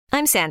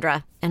I'm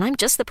Sandra, and I'm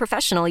just the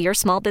professional your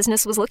small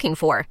business was looking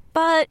for.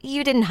 But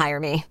you didn't hire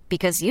me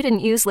because you didn't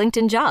use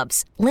LinkedIn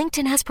Jobs.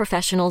 LinkedIn has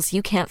professionals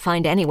you can't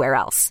find anywhere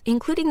else,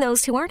 including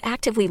those who aren't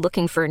actively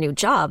looking for a new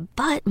job,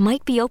 but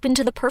might be open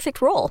to the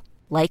perfect role,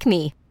 like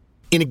me.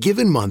 In a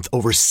given month,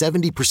 over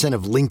 70%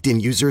 of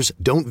LinkedIn users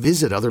don't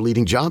visit other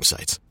leading job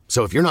sites.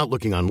 So if you're not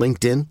looking on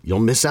LinkedIn, you'll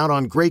miss out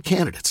on great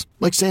candidates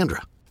like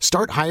Sandra.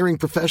 Start hiring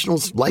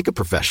professionals like a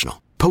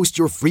professional. Post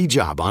your free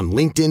job on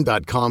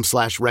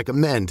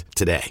linkedin.com/recommend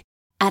today.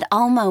 At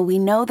Alma, we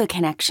know the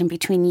connection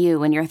between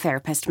you and your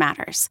therapist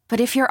matters. But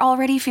if you're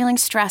already feeling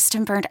stressed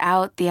and burnt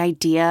out, the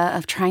idea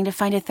of trying to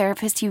find a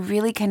therapist you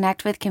really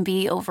connect with can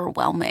be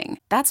overwhelming.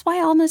 That's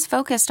why Alma's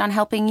focused on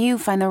helping you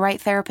find the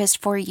right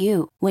therapist for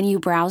you. When you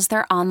browse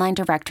their online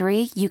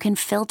directory, you can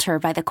filter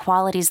by the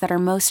qualities that are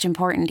most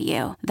important to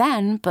you.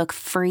 Then book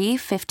free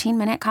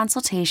 15-minute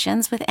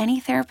consultations with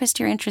any therapist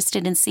you're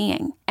interested in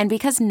seeing. And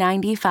because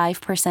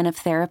 95% of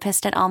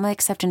therapists at Alma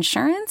accept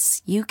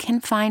insurance, you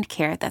can find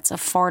care that's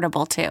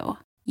affordable too.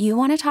 You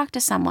want to talk to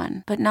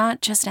someone, but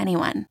not just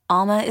anyone.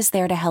 Alma is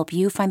there to help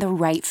you find the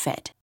right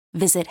fit.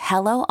 Visit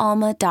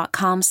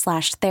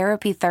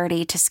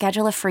helloalma.com/therapy30 to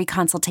schedule a free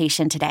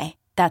consultation today.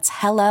 That's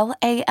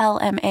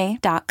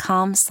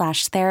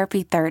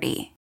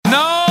helloalma.com/therapy30.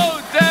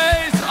 No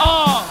days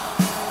off.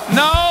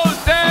 No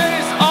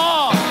days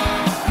off.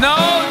 No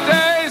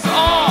days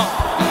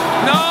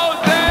off.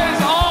 No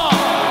days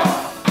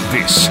off.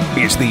 This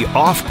is the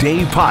Off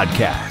Day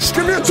Podcast.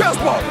 Give me a chest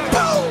ball.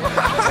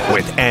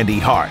 With Andy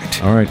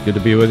Hart. All right, good to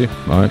be with you.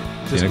 All right.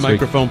 This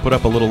microphone put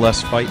up a little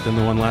less fight than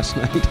the one last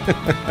night.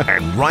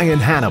 And Ryan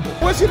Hannibal.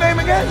 What's your name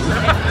again?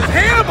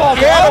 Hannibal.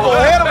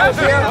 Hannibal's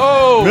here.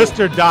 Oh,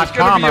 Mr.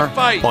 .comer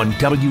on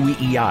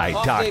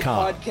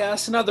WEEI.com.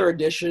 Podcast, another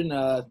edition.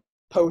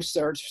 Posts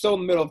are still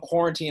in the middle of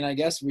quarantine, I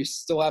guess. We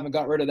still haven't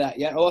got rid of that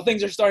yet. Although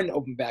things are starting to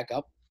open back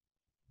up.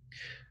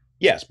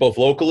 Yes, both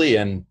locally,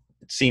 and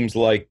it seems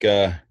like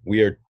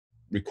we are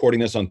recording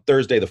this on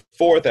Thursday the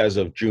 4th. As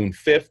of June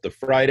 5th, the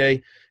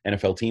Friday,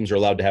 NFL teams are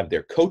allowed to have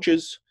their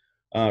coaches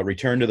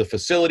return to the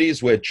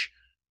facilities, which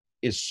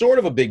is sort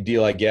of a big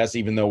deal, I guess,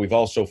 even though we've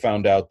also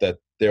found out that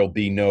there'll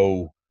be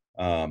not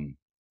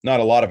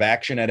a lot of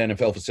action at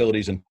NFL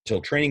facilities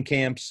until training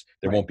camps.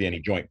 There won't be any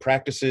joint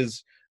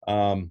practices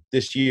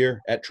this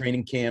year at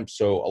training camps.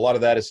 So a lot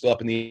of that is still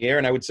up in the air.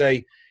 And I would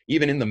say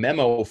even in the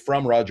memo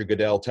from Roger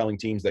Goodell telling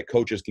teams that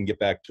coaches can get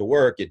back to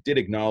work, it did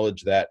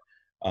acknowledge that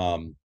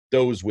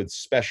those with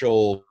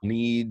special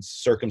needs,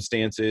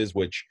 circumstances,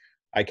 which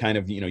I kind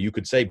of, you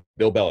could say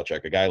Bill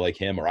Belichick, a guy like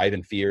him, or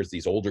Ivan Fears,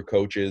 these older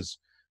coaches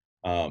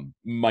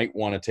might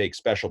want to take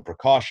special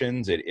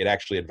precautions. It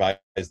actually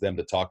advised them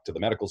to talk to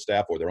the medical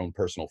staff or their own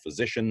personal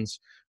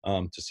physicians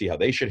to see how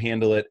they should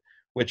handle it,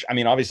 which, I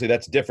mean, obviously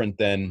that's different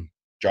than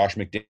Josh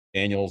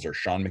McDaniels or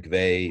Sean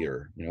McVay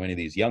or, any of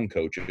these young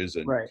coaches.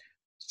 And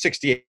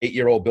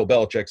 68-year-old Bill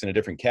Belichick's in a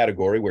different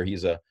category where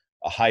he's a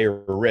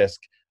higher risk.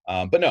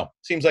 But no,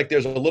 seems like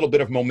there's a little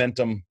bit of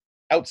momentum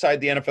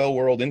outside the NFL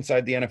world,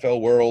 inside the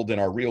NFL world, in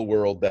our real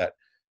world, that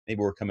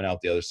maybe we're coming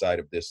out the other side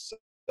of this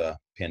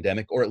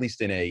pandemic, or at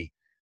least in a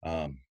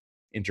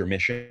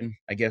intermission,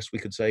 I guess we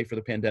could say, for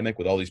the pandemic,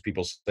 with all these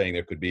people saying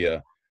there could be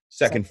a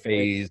second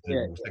phase,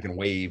 second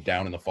wave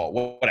down in the fall,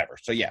 whatever.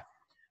 So, yeah.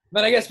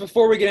 But I guess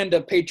before we get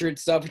into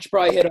Patriots stuff, we should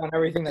probably hit on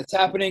everything that's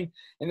happening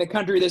in the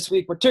country this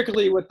week,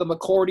 particularly with the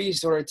McCourtys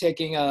sort of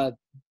taking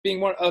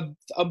being a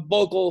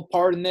vocal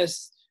part in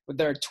this, with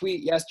their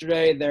tweet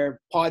yesterday, their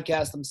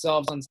podcast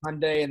themselves on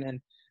Sunday, and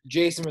then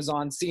Jason was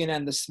on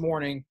CNN this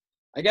morning.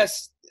 I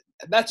guess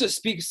that just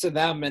speaks to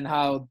them and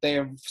how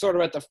they're sort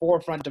of at the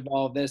forefront of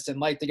all of this and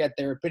like to get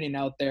their opinion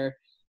out there.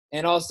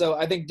 And also,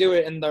 I think, do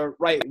it in the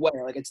right way.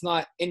 Like, it's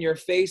not in your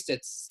face.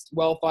 It's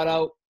well thought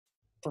out,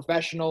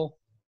 professional.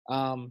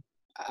 I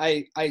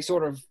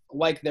sort of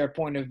like their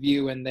point of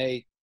view, and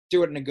they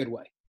do it in a good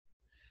way.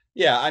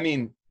 Yeah, I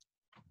mean,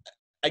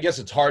 I guess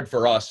it's hard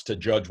for us to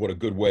judge what a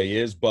good way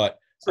is, but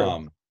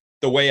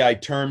the way I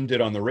termed it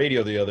on the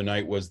radio the other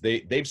night was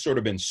they've sort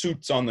of been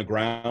suits on the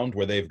ground,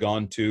 where they've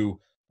gone to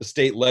the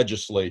state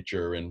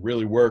legislature and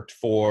really worked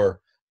for,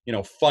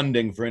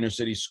 funding for inner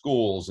city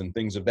schools and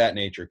things of that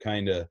nature,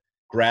 kind of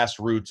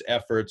grassroots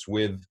efforts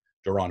with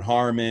Daron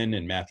Harmon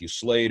and Matthew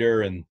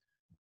Slater and,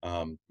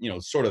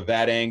 sort of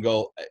that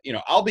angle.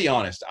 I'll be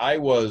honest, I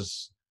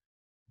was,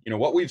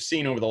 what we've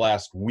seen over the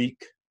last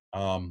week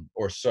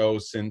or so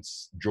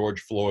since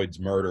George Floyd's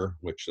murder,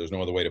 which there's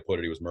no other way to put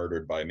it. He was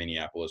murdered by a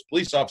Minneapolis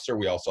police officer.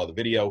 We all saw the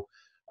video.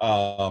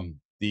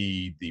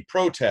 The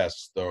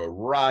protests, the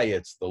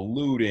riots, the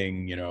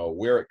looting,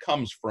 where it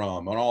comes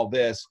from and all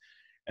this.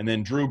 And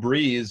then Drew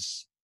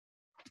Brees,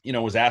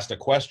 was asked a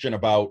question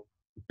about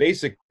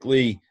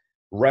basically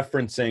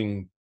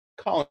referencing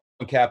Colin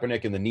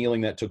Kaepernick and the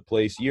kneeling that took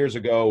place years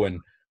ago and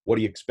what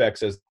he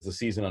expects as the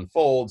season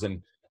unfolds.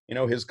 And,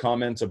 his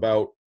comments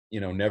about,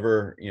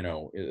 never,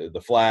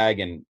 the flag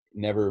and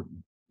never,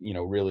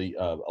 really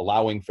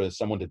allowing for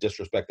someone to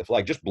disrespect the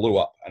flag just blew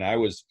up. And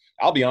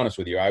I'll be honest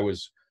with you, I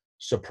was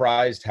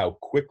surprised how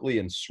quickly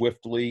and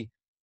swiftly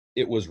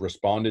it was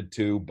responded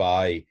to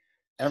by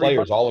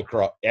players all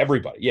across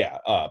everybody. Yeah.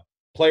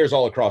 Players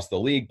all across the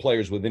league,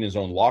 players within his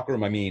own locker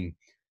room. I mean,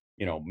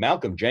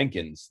 Malcolm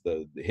Jenkins,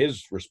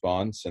 his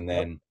response, and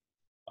then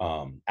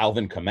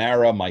Alvin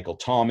Kamara, Michael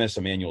Thomas,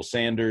 Emmanuel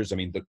Sanders. I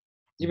mean,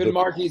 even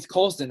Marquise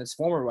Colston, his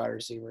former wide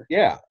receiver.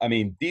 Yeah. I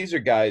mean, these are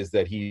guys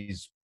that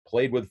he's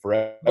played with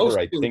forever.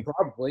 I think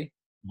probably.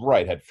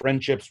 Right. Had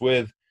friendships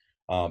with,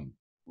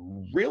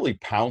 really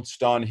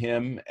pounced on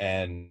him.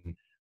 And,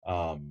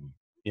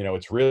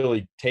 it's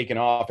really taken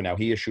off. And now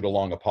he issued a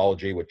long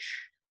apology, well,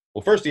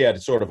 first he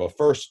had sort of a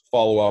first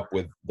follow-up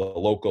with the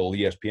local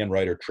ESPN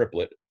writer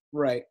Triplett.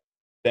 Right.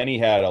 Then he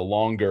had a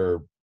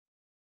longer,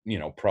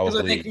 probably. Because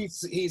I think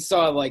he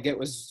saw like it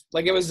was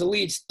the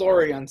lead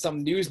story on some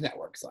news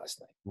networks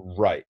last night.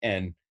 Right.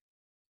 And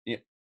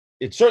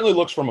it certainly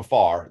looks from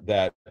afar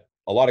that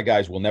a lot of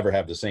guys will never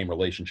have the same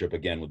relationship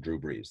again with Drew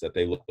Brees, that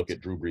they look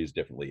at Drew Brees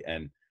differently.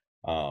 And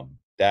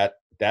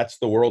that's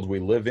the world we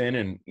live in.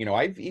 And,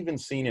 I've even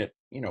seen it,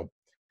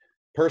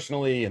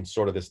 personally, and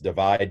sort of this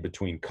divide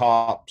between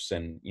cops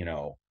and,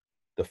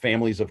 the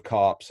families of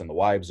cops and the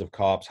wives of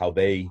cops, how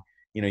they,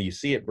 you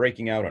see it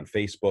breaking out on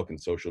Facebook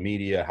and social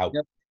media, how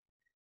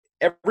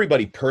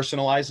everybody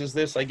personalizes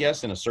this, I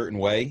guess, in a certain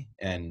way.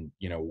 And,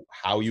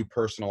 how you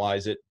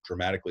personalize it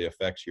dramatically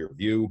affects your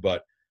view.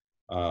 But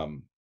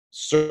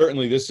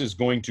certainly this is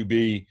going to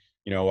be,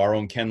 our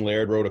own Ken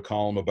Laird wrote a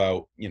column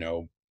about,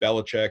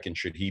 Belichick, and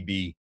should he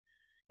be,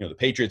 the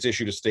Patriots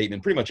issued a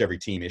statement, pretty much every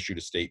team issued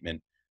a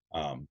statement.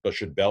 But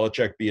should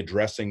Belichick be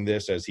addressing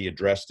this as he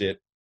addressed it,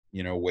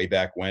 way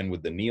back when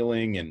with the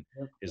kneeling and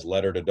his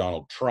letter to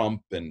Donald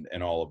Trump and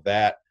all of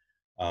that?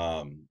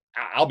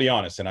 I'll be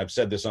honest, and I've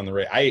said this on the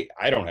radio,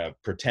 I don't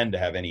pretend to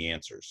have any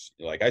answers.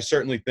 Like, I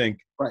certainly think,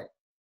 right,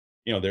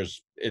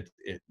 there's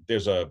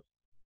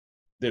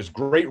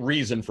great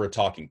reason for a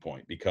talking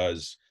point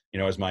because,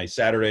 as my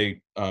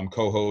Saturday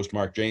co-host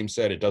Mark James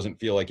said, it doesn't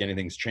feel like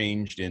anything's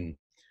changed in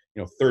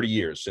 30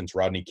 years since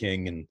Rodney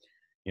King, and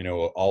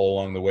all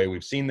along the way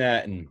we've seen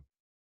that. And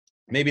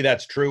maybe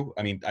that's true.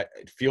 I mean,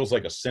 it feels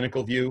like a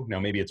cynical view. Now,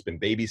 maybe it's been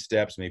baby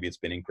steps, maybe it's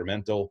been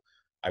incremental.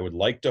 I would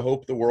like to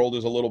hope the world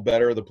is a little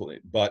better,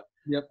 but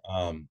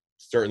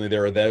certainly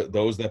there are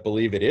those that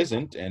believe it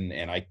isn't,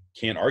 and I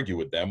can't argue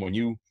with them. When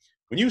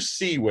you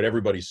see what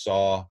everybody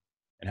saw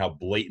and how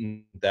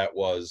blatant that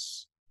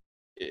was,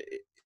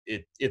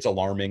 it's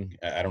alarming.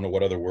 I don't know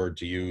what other word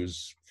to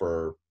use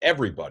for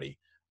everybody.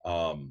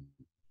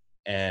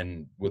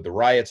 And with the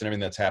riots and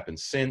everything that's happened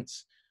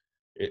since,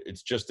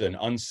 it's just an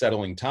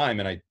unsettling time.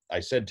 And I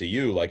said to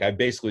you, like, I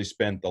basically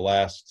spent the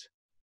last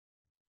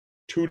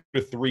 2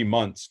 to 3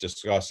 months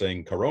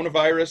discussing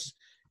coronavirus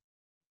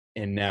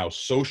and now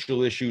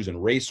social issues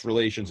and race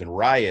relations and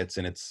riots.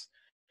 And it's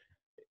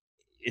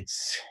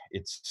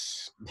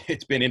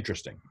been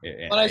interesting.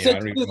 And I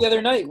said to you the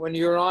other night when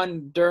you were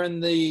on during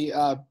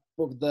the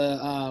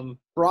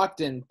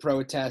Brockton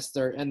protests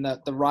and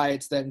the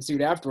riots that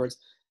ensued afterwards,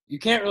 you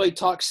can't really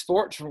talk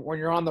sports when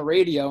you're on the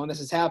radio and this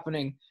is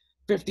happening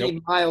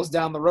 15 miles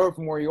down the road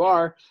from where you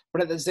are.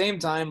 But at the same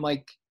time,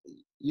 like,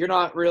 you're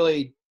not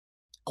really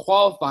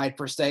qualified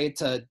per se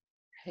to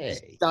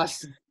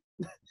discuss,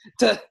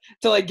 to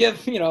like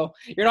give, you're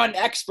not an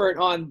expert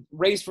on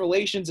race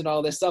relations and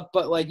all this stuff,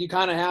 but like you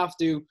kind of have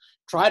to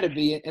try to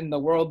be in the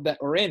world that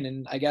we're in.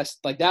 And I guess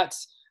like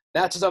that's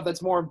stuff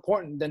that's more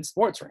important than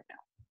sports right now.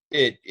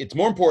 It's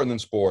more important than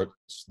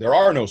sports. There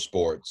are no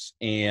sports.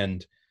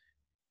 And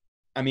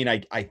I mean,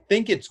 I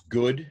think it's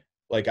good.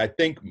 Like, I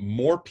think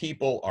more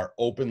people are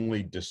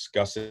openly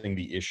discussing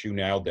the issue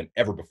now than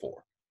ever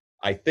before.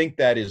 I think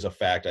that is a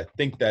fact. I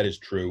think that is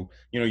true.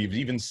 You've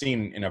even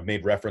seen, and I've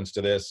made reference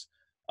to this,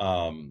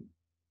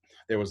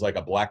 there was like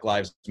a Black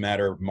Lives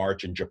Matter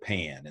march in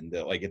Japan, and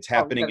it's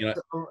happening.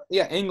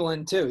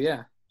 England too.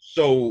 Yeah.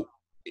 So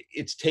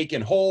it's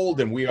taken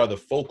hold, and we are the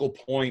focal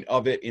point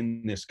of it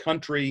in this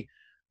country.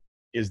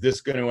 Is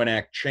this going to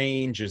enact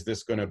change? Is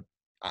this going to?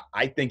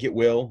 I think it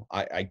will.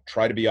 I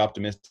try to be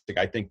optimistic.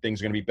 I think things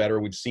are going to be better.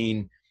 We've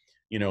seen,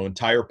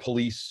 entire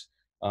police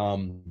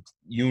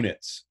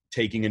units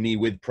taking a knee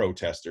with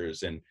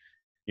protesters. And,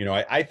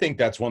 I think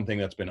that's one thing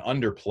that's been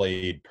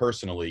underplayed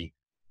personally,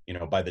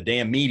 by the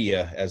damn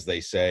media, as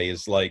they say,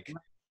 is like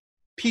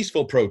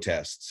peaceful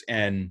protests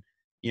and,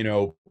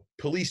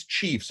 police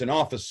chiefs and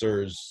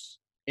officers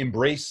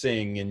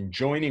embracing and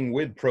joining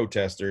with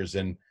protesters.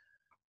 And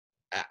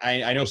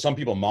I know some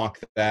people mock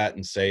that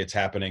and say it's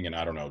happening in,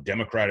 I don't know,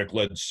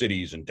 Democratic-led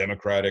cities and and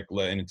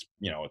it's,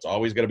 it's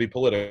always going to be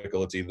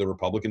political. It's either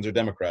Republicans or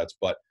Democrats.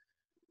 But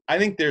I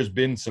think there's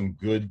been some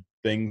good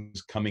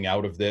things coming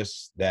out of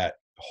this that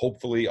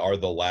hopefully are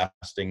the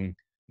lasting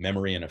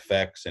memory and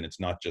effects. And it's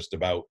not just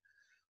about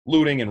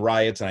looting and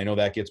riots. And I know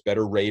that gets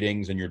better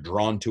ratings and you're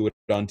drawn to it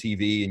on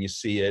TV and you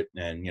see it.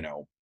 And,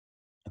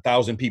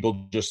 1,000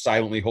 people just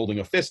silently holding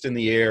a fist in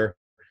the air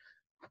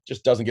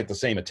just doesn't get the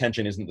same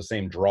attention, isn't the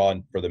same draw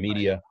for the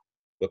media.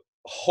 But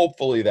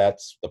hopefully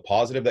that's the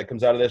positive that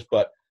comes out of this.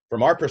 But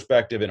from our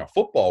perspective in a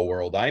football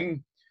world,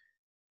 I'm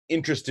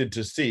interested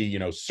to see,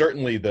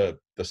 certainly the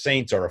the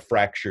Saints are a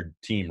fractured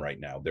team right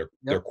now.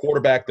 Their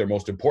quarterback, their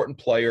most important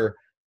player,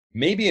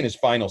 maybe in his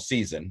final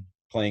season,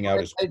 playing out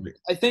his career.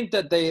 I think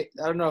that I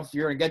don't know if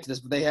you're going to get to this,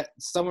 but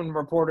someone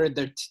reported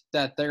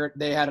that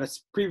they had a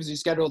previously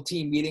scheduled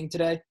team meeting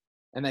today,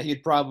 and that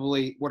he'd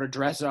probably would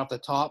address it off the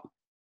top.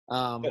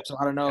 So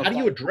I don't know. How do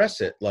you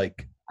address it?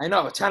 Like, I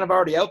know it's kind of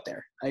already out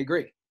there. I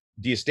agree.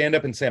 Do you stand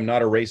up and say, I'm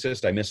not a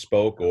racist, I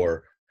misspoke,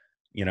 or,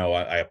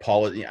 I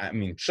apologize? I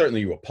mean,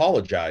 certainly you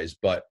apologize,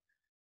 but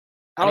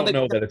I don't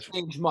know that it's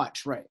changed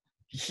much, right?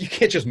 You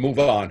can't just move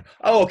on.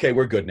 Oh, okay,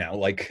 we're good now.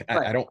 Like,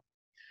 right. I don't,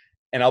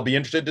 and I'll be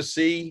interested to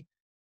see,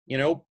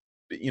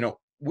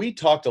 we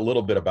talked a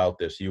little bit about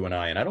this, you and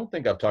I don't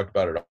think I've talked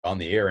about it on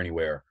the air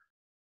anywhere.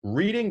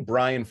 Reading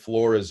Brian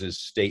Flores'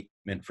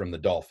 statement from the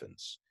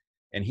Dolphins,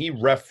 and he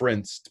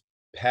referenced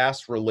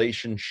past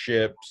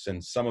relationships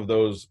and some of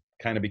those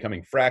kind of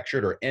becoming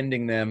fractured or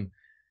ending them.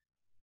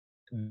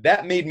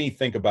 That made me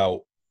think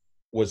about,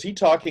 was he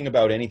talking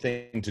about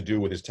anything to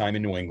do with his time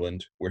in New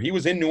England, where he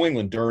was in New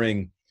England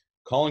during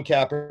Colin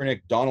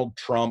Kaepernick, Donald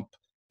Trump,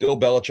 Bill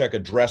Belichick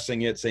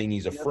addressing it, saying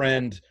he's a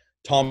friend,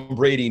 Tom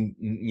Brady,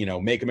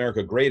 make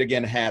America great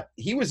again hat.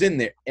 He was in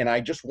there, and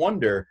I just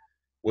wonder,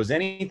 was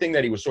anything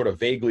that he was sort of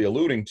vaguely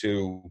alluding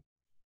to,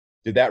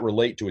 did that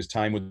relate to his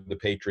time with the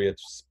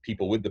Patriots,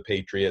 people with the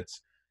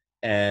Patriots,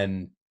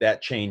 and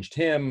that changed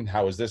him?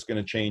 How is this going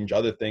to change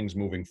other things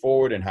moving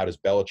forward, and how does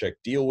Belichick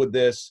deal with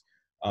this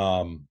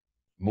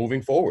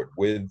moving forward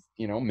with,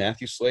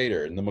 Matthew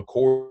Slater and the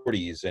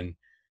McCourties and,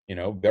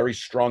 very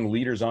strong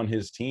leaders on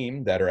his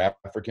team that are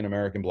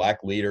African-American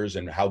Black leaders,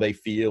 and how they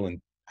feel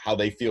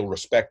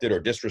respected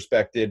or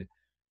disrespected.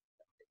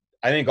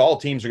 I think all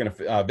teams are going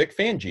to Vic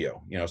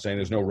Fangio, saying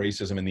there's no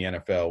racism in the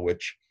NFL,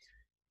 which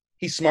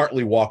he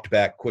smartly walked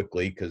back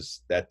quickly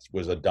because that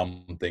was a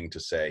dumb thing to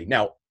say.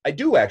 Now, I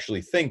do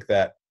actually think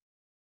that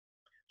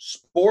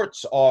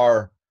sports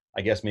are,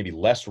 I guess, maybe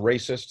less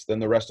racist than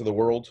the rest of the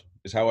world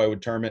is how I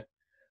would term it.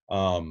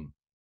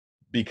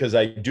 Because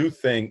I do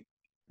think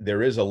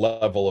there is a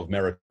level of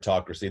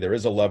meritocracy. There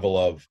is a level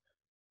of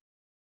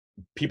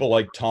people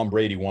like Tom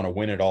Brady want to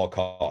win at all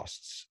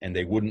costs, and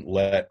they wouldn't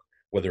let,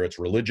 whether it's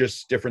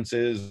religious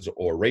differences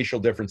or racial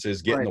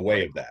differences, get in the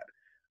way of that.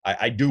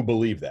 I do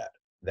believe that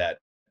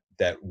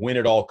win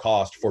at all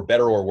cost, for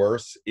better or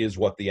worse, is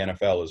what the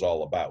NFL is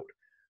all about.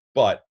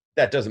 But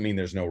that doesn't mean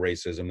there's no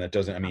racism. That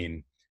doesn't, I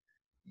mean,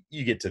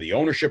 you get to the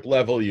ownership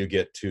level, you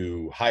get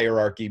to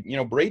hierarchy.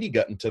 Brady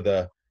got into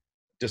the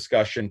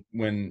discussion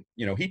when,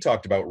 he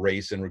talked about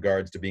race in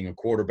regards to being a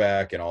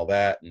quarterback and all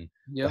that, and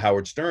the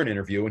Howard Stern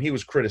interview, and he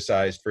was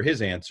criticized for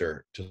his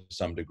answer to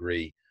some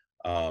degree.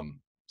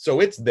 So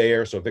it's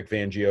there. So Vic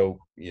Fangio,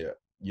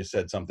 you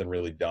said something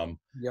really dumb.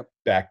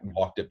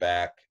 Walked it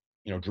back.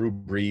 Drew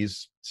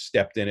Brees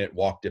stepped in it,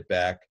 walked it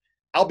back.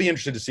 I'll be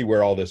interested to see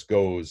where all this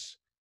goes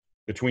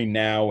between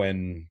now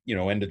and,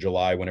 end of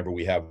July, whenever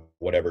we have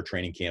whatever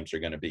training camps are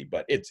going to be.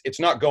 But it's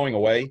not going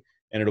away,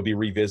 and it'll be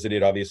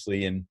revisited,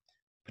 obviously, in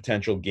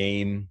potential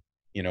game,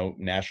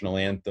 national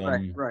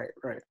anthem. Right.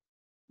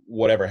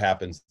 Whatever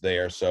happens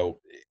there. So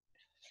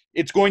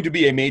it's going to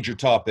be a major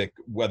topic,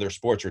 whether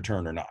sports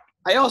return or not.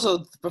 I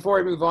also, before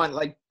I move on,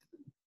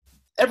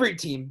 every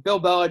team,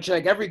 Bill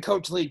Belichick, every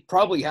coach in the league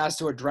probably has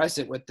to address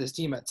it with this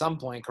team at some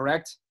point,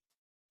 correct?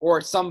 Or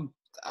some,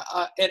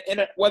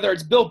 whether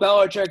it's Bill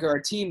Belichick or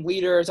a team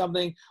leader or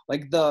something,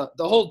 the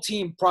whole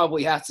team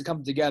probably has to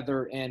come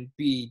together and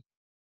be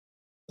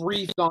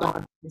briefed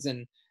on things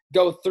and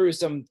go through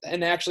some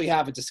and actually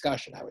have a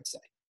discussion, I would say.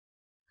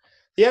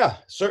 Yeah,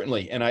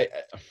 certainly. And I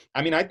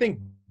think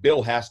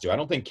Bill has to. I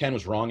don't think Ken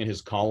was wrong in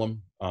his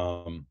column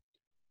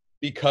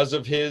because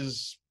of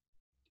his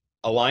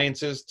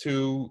alliances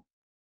to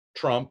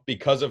Trump,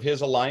 because of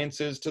his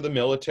alliances to the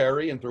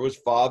military and through his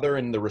father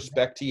and the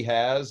respect he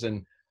has.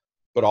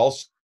 But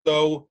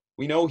also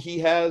we know he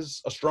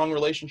has a strong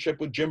relationship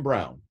with Jim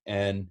Brown.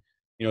 And,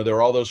 there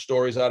are all those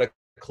stories out of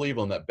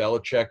Cleveland that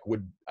Belichick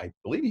I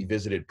believe he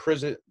visited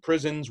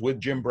prisons with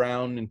Jim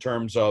Brown in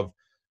terms of,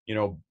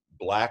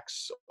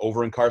 blacks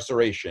over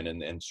incarceration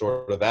and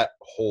sort of that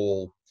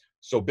whole.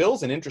 So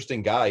Bill's an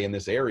interesting guy in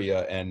this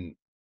area, and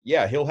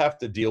yeah, he'll have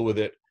to deal with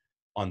it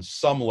on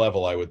some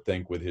level, I would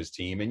think, with his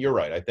team. And you're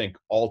right. I think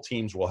all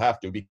teams will have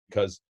to,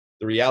 because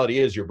the reality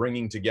is you're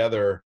bringing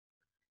together,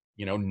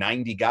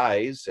 90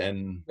 guys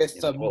and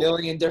with a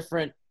million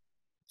different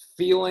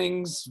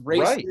feelings,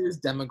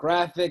 races,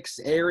 demographics,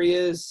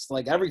 areas,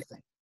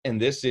 everything. And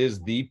this is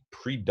the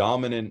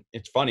predominant.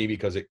 It's funny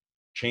because it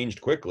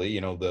changed quickly.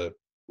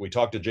 We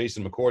talked to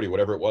Jason McCourty,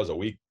 whatever it was, a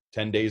week,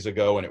 10 days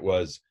ago, and it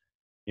was,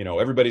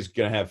 everybody's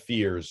going to have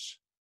fears.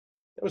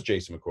 That was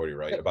Jason McCourty,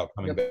 right? About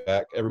coming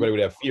back. Everybody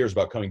would have fears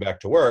about coming back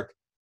to work.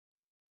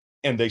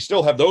 And they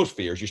still have those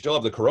fears. You still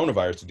have the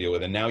coronavirus to deal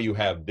with. And now you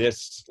have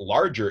this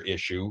larger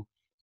issue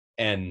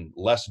and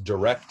less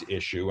direct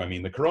issue. I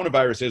mean, the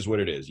coronavirus is what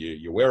it is.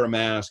 You wear a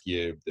mask,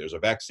 there's a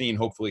vaccine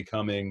hopefully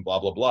coming, blah,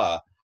 blah, blah.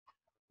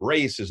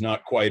 Race is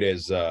not quite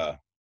as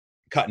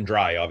cut and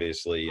dry,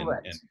 obviously. And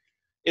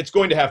it's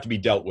going to have to be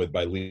dealt with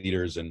by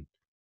leaders, and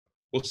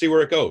we'll see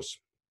where it goes.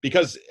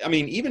 Because, I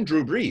mean, even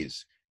Drew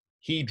Brees,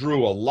 he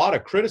drew a lot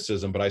of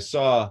criticism, but I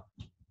saw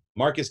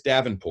Marcus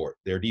Davenport,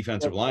 their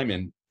defensive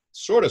lineman,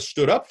 sort of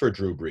stood up for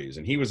Drew Brees,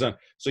 and he was on.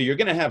 So you're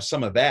going to have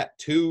some of that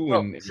too.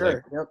 And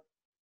sure.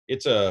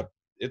 It's a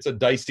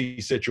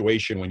dicey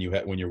situation when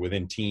you're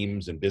within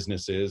teams and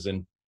businesses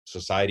and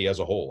society as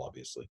a whole,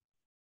 obviously.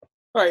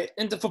 All right,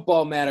 into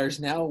football matters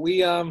now.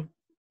 We not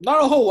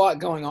a whole lot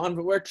going on,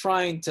 but we're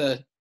trying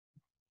to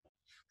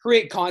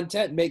create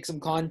content, make some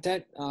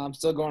content.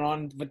 Still going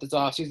on with this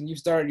offseason. You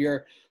started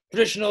your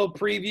traditional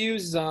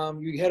previews.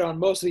 You hit on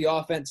most of the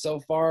offense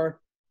so far.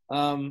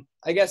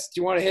 I guess,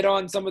 do you want to hit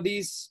on some of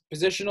these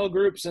positional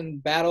groups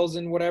and battles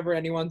and whatever,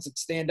 any ones that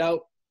stand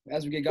out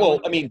as we get going?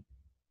 Well, I mean,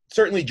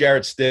 certainly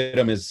Jarrett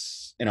Stidham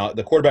is,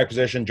 the quarterback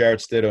position,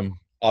 Jarrett Stidham,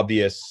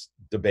 obvious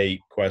debate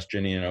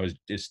question, is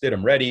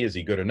Stidham ready? Is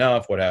he good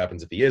enough? What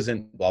happens if he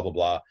isn't? Blah, blah,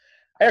 blah.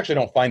 I actually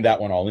don't find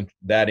that one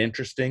that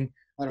interesting.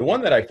 The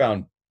one that I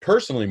found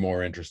personally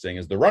more interesting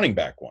is the running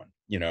back one.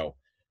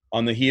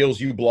 On the heels,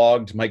 you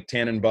blogged Mike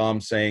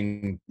Tannenbaum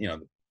saying,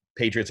 the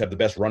Patriots have the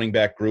best running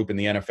back group in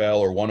the NFL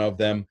or one of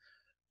them,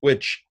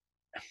 which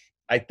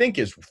I think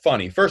is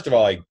funny. First of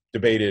all, I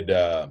debated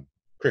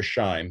Chris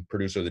Scheim,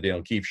 producer of the Dale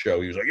O'Keefe show.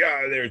 He was like,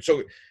 yeah, they're so –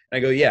 and I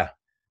go, yeah.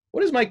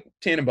 What is Mike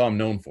Tannenbaum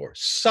known for?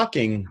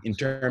 Sucking in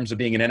terms of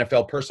being an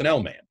NFL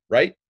personnel man,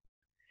 right?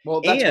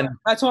 Well,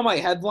 that's why my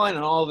headline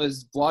on all of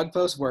his blog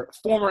posts were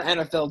former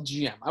NFL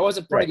GM. I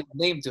wasn't putting a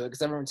name to it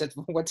because everyone said,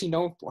 what's he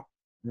known for?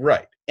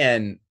 Right.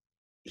 And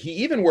he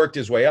even worked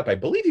his way up. I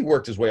believe he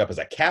worked his way up as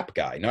a cap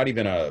guy, not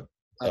even a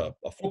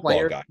football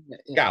player guy, yeah.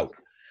 scout.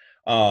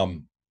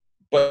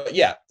 But,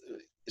 yeah,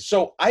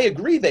 so I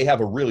agree they have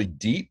a really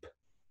deep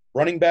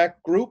running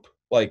back group,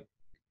 like,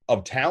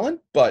 of talent,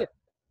 but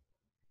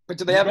 – But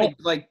do they have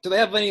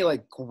any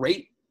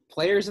great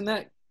players in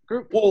that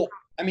group? Well,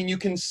 I mean, you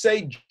can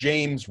say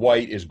James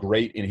White is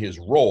great in his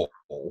role.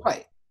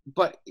 Right.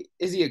 But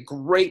is he a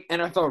great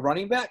NFL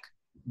running back?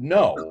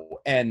 No.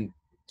 And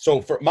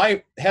so for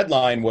my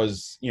headline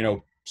was,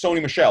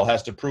 Sony Michel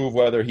has to prove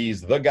whether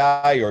he's the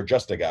guy or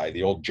just a guy,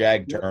 the old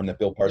JAG term that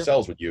Bill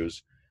Parcells would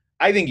use.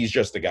 I think he's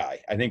just a guy.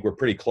 I think we're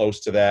pretty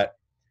close to that.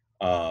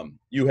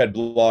 You had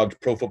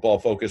blogged Pro Football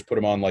Focus, put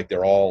him on like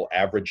their all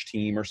average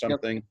team or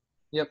something.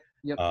 Yep.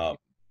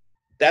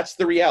 That's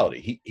the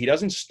reality. He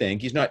doesn't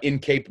stink. He's not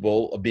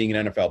incapable of being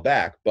an NFL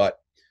back, but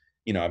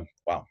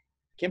wow,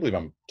 can't believe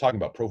I'm talking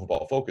about Pro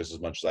Football Focus as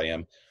much as I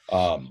am.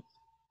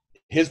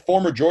 His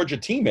former Georgia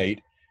teammate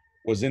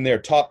was in their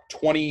top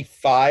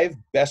 25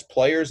 best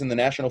players in the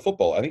National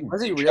Football. I think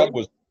was he Chubb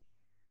real?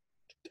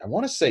 I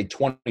want to say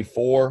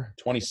 24,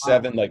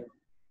 27,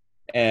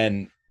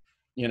 and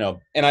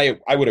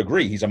I would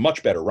agree he's a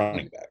much better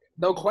running back.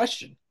 No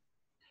question.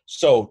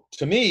 So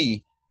to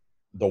me,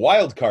 the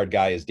wild card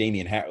guy is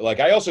Damian Harris.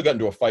 Like, I also got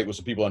into a fight with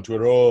some people on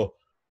Twitter. Oh,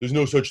 there's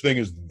no such thing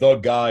as the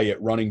guy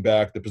at running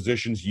back. The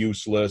position's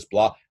useless,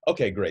 blah.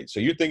 Okay, great. So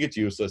you think it's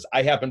useless.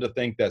 I happen to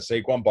think that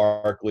Saquon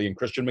Barkley and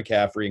Christian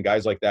McCaffrey and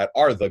guys like that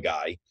are the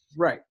guy.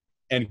 Right.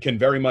 And can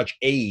very much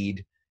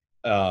aid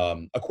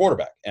a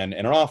quarterback and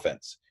an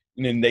offense.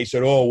 And then they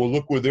said, oh, well,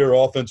 look where their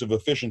offensive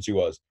efficiency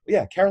was.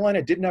 Yeah,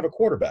 Carolina didn't have a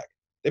quarterback.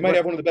 They might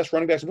have one of the best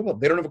running backs in football.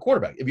 They don't have a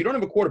quarterback. If you don't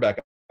have a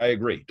quarterback, I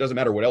agree. Doesn't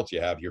matter what else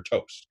you have, you're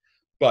toast.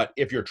 But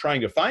if you're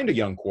trying to find a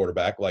young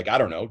quarterback, like, I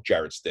don't know,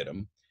 Jarrett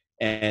Stidham,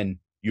 and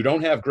you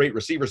don't have great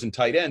receivers and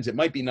tight ends, it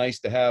might be nice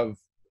to have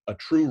a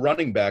true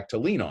running back to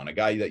lean on, a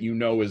guy that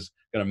is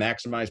going to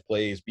maximize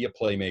plays, be a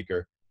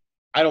playmaker.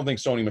 I don't think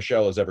Sony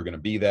Michel is ever going to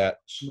be that.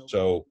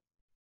 So,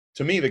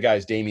 to me, the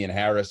guy's Damian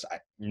Harris.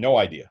 No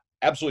idea.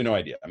 Absolutely no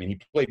idea. I mean, he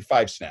played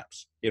 5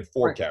 snaps. He had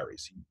 4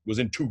 carries. He was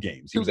in 2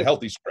 games. He was a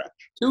healthy scratch.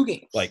 2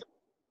 games. Like,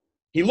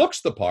 he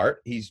looks the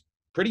part. He's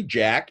pretty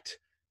jacked.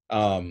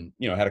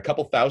 Had a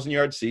couple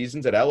 1,000-yard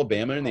seasons at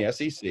Alabama in the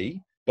SEC,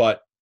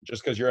 but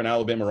just because you're an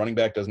Alabama running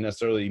back doesn't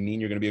necessarily mean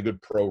you're going to be a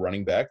good pro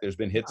running back. There's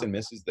been hits and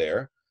misses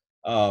there.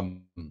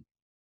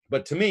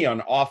 But to me,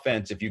 on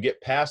offense, if you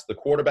get past the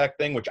quarterback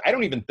thing, which I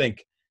don't even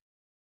think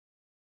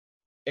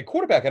at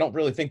quarterback, I don't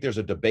really think there's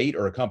a debate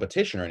or a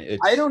competition or anything.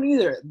 I don't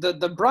either.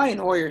 The Brian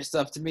Hoyer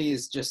stuff to me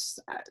is just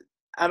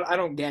I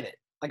don't get it.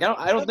 Like,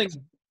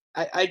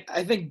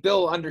 I think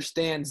Bill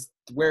understands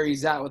where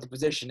he's at with the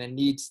position and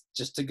needs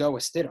just to go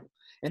with Stidham.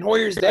 And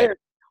Hoyer's there.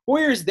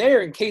 Hoyer's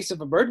there in case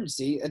of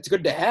emergency. It's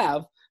good to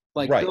have.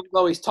 Like, Bill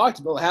always talked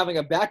about having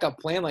a backup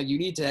plan. Like, you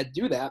need to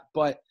do that.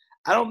 But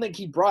I don't think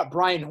he brought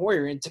Brian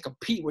Hoyer in to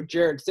compete with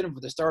Jarrett Stidham for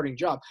the starting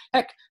job.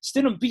 Heck,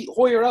 Stidham beat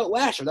Hoyer out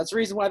last year. That's the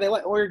reason why they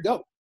let Hoyer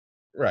go.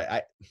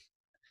 Right.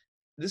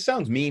 This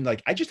sounds mean.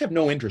 Like, I just have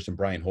no interest in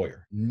Brian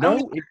Hoyer.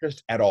 No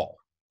interest at all.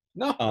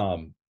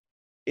 No.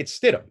 It's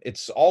Stidham.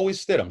 It's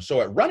always Stidham. So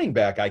at running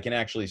back, I can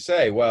actually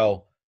say,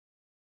 well,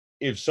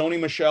 if Sony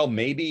Michel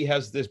maybe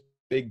has this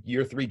big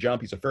year 3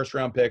 jump, he's a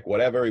first-round pick,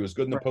 whatever, he was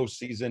good in the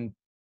postseason,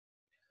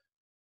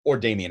 or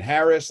Damian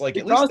Harris, like,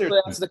 at least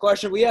that's the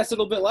question we asked a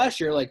little bit last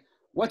year. Like,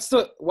 what's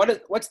the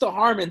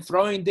harm in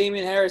throwing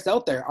Damian Harris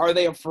out there? Are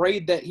they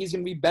afraid that he's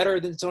going to be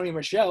better than Sony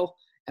Michel,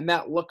 and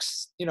that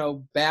looks,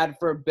 bad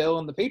for Bill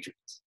and the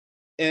Patriots?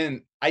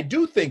 And I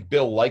do think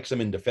Bill likes him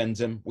and defends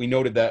him. We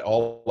noted that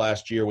all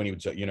last year when he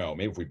would say,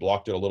 maybe if we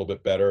blocked it a little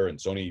bit better and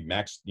Sony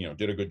Max,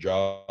 did a good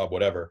job,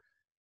 whatever.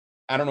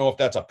 I don't know if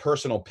that's a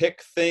personal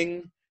pick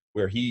thing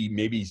where he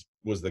maybe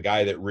was the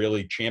guy that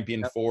really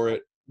championed for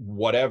it,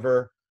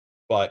 whatever.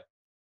 But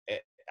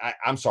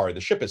I'm sorry,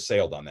 the ship has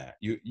sailed on that.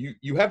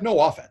 You have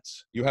no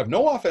offense. You have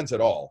no offense at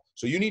all.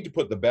 So you need to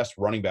put the best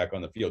running back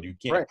on the field. You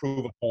can't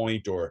prove a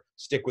point or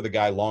stick with a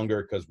guy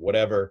longer because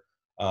whatever.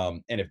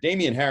 And if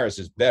Damian Harris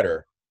is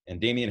better and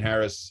Damian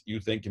Harris you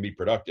think can be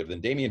productive,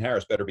 then Damian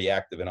Harris better be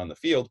active and on the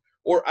field.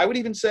 Or I would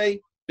even say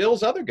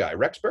Bill's other guy,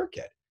 Rex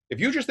Burkhead. If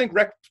you just think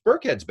Rex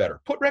Burkhead's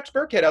better, put Rex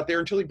Burkhead out there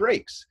until he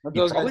breaks.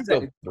 It's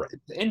an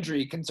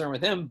injury concern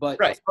with him, but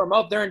throw him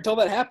out there until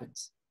that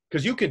happens.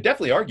 Because you could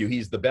definitely argue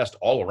he's the best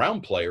all-around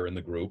player in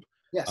the group.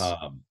 Yes.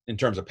 In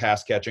terms of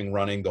pass catching,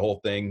 running, the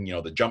whole thing,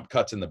 the jump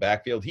cuts in the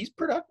backfield, he's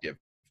productive.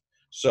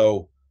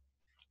 So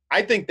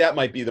I think that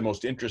might be the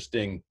most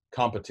interesting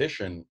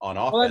competition on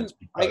offense.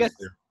 I guess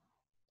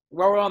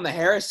while we're on the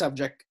Harris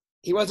subject,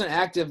 he wasn't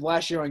active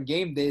last year on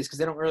game days because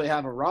they don't really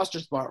have a roster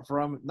spot for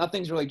him.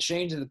 Nothing's really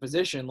changed in the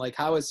position. Like,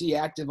 how is he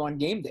active on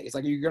game days?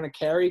 Like, are you going to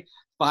carry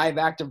 5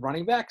 active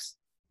running backs?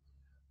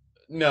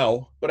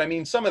 No, but I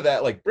mean, some of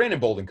that, like Brandon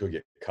Bolden could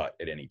get cut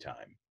at any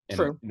time and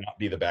not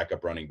be the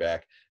backup running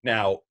back.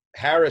 Now,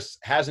 Harris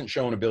hasn't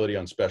shown ability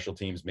on special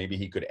teams. Maybe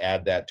he could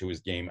add that to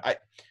his game.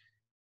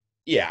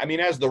 I mean,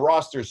 as the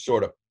rosters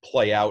sort of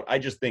play out, I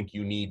just think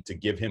you need to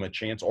give him a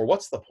chance. Or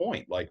what's the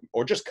point?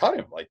 Or just cut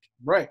him.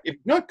 If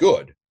not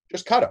good,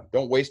 just cut him.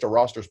 Don't waste a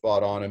roster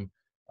spot on him.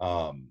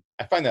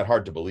 I find that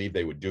hard to believe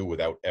they would do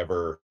without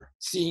ever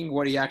seeing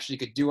what he actually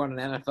could do on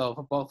an NFL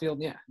football field.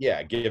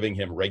 Yeah, giving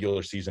him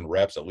regular season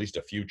reps, at least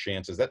a few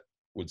chances. That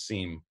would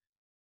seem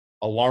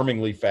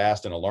alarmingly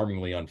fast and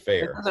alarmingly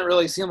unfair. It doesn't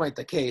really seem like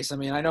the case. I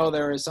mean, I know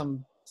there is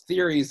some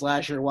theories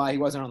last year why he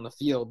wasn't on the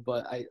field,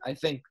 but I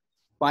think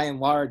by and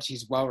large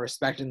he's well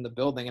respected in the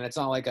building, and it's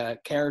not like a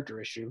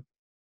character issue.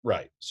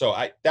 Right. So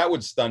that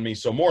would stun me.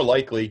 So more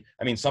likely,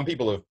 I mean, some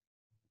people have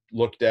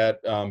looked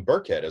at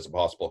Burkhead as a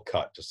possible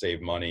cut to save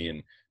money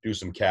and do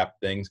some cap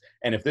things.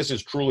 And if this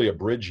is truly a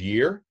bridge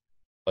year,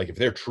 like if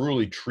they're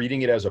truly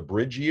treating it as a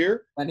bridge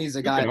year, then he's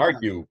a guy. You can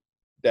argue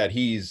that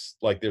he's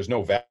like, there's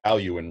no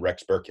value in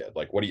Rex Burkhead.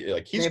 Like, what do you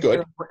like? He's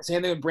good.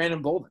 Same thing with Brandon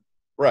Bolden.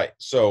 Right.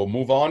 So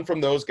move on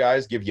from those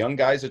guys, give young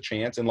guys a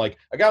chance. And like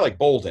a guy like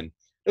Bolden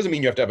doesn't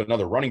mean you have to have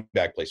another running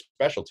back play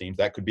special teams.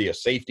 That could be a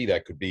safety.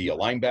 That could be a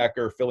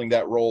linebacker filling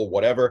that role,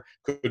 whatever.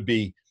 Could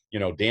be,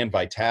 Dan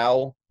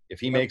Vitale, if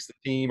he makes the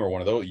team, or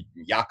one of those,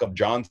 Jakob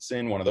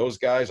Johnson, one of those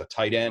guys, a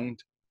tight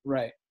end.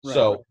 Right.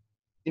 So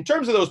in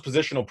terms of those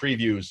positional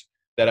previews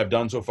that I've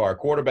done so far,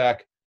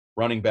 quarterback,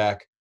 running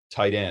back,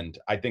 tight end,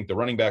 I think the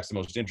running back's the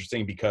most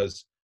interesting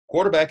because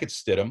quarterback,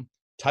 it's Stidham.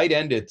 Tight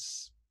end,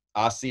 it's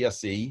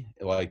Asiasi,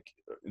 like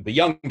the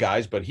young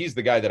guys, but he's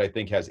the guy that I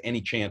think has any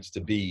chance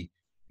to be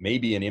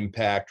maybe an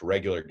impact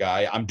regular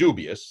guy. I'm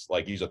dubious.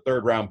 Like, he's a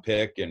 3rd-round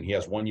pick and he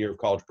has 1 year of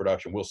college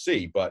production. We'll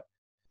see. But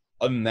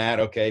other than that,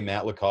 okay,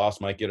 Matt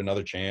Lacoste might get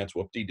another chance.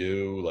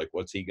 Whoop-de-doo. Like,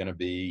 what's he going to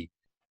be?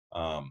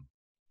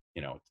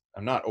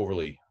 I'm not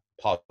overly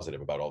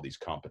positive about all these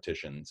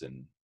competitions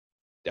and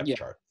depth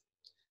chart.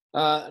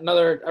 I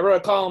wrote a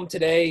column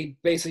today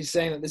basically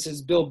saying that this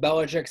is Bill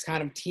Belichick's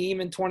kind of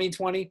team in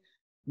 2020,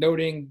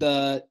 noting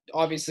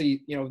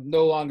obviously,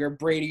 no longer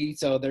Brady,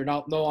 so they're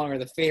no longer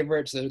the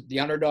favorites, the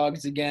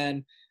underdogs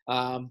again.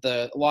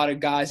 A lot of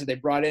guys that they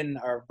brought in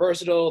are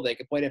versatile. They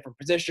can play different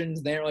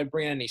positions. They didn't really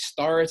bring in any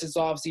stars this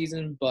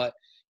offseason, but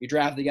you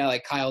draft a guy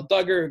like Kyle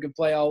Duggar who could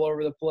play all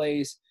over the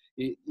place.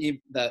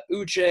 The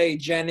Uche,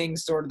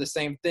 Jennings, sort of the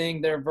same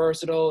thing. They're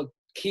versatile.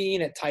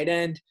 Keene at tight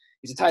end.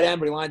 He's a tight end,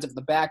 but he lines up in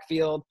the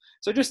backfield.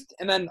 So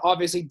and then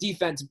obviously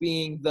defense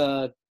being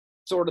the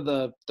sort of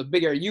the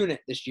bigger unit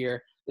this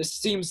year. This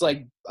seems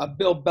like a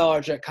Bill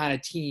Belichick kind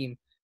of team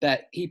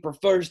that he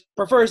prefers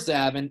to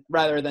have, and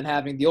rather than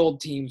having the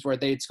old teams where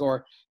they'd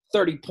score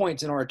 30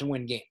 points in order to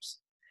win games.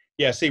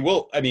 Yeah, see,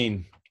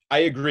 I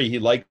agree. He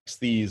likes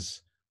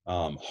these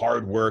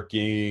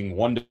hardworking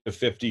 1 to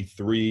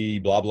 53,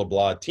 blah, blah,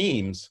 blah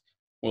teams.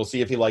 We'll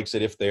see if he likes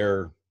it if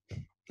they're,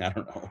 I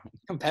don't know,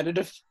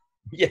 competitive.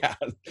 Yeah,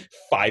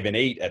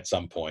 5-8 at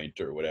some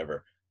point or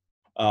whatever.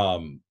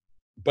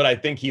 But I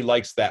think he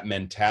likes that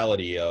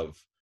mentality of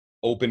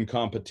open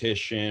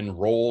competition,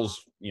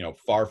 roles,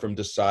 far from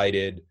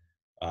decided,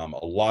 a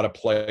lot of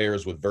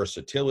players with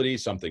versatility,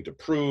 something to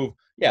prove.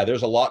 Yeah,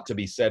 there's a lot to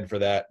be said for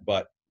that,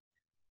 but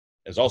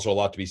there's also a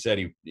lot to be said.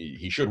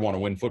 He should want to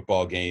win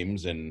football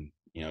games, and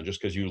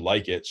just because you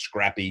like it,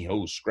 scrappy.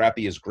 Oh,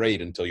 scrappy is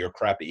great until you're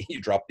crappy.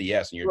 You drop the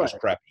S and you're just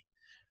crappy.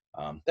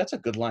 That's a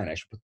good line. I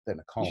should put that in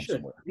a column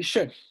somewhere. You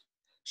should.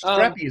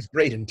 Scrappy is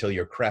great until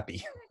you're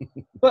crappy.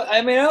 But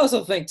I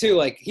also think too,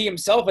 like, he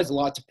himself has a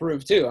lot to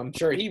prove too. I'm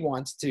sure he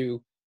wants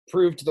to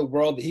prove to the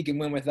world that he can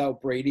win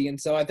without Brady, and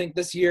so I think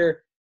this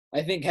year,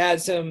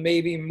 has him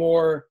maybe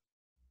more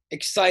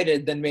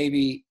excited than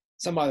maybe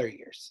some other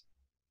years.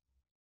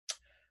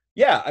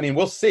 Yeah,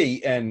 we'll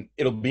see, and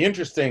it'll be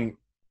interesting.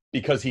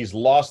 because he's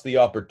lost the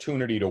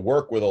opportunity to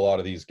work with a lot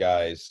of these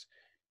guys.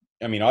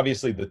 I mean,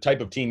 obviously, the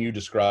type of team you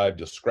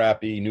described, a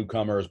scrappy,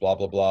 newcomers, blah,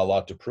 blah, blah, a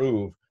lot to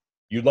prove.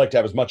 You'd like to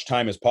have as much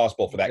time as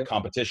possible for that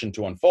competition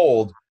to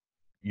unfold.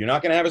 You're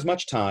not going to have as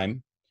much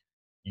time.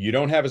 You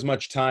don't have as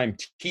much time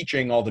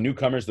teaching all the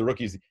newcomers, the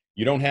rookies.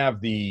 You don't have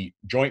the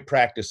joint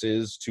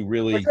practices to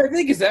really – which I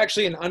think is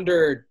actually an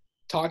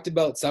under-talked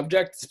about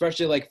subject,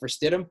 especially like for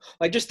Stidham.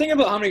 Like, just think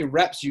about how many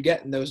reps you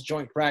get in those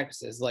joint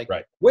practices. Like,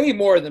 way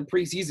more than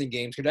preseason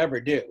games could ever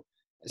do.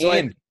 So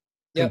and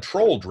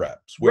controlled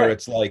reps where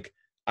it's like,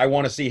 I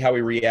want to see how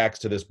he reacts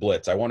to this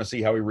blitz. I want to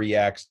see how he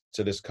reacts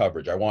to this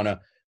coverage. I want to,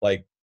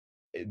 like,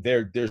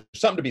 there's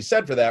something to be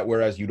said for that,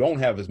 whereas you don't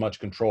have as much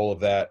control of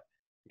that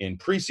in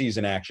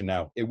preseason action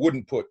now. It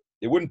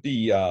wouldn't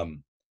be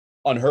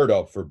unheard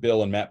of for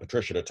Bill and Matt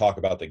Patricia to talk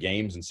about the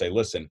games and say,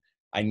 listen,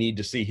 I need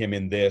to see him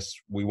in this.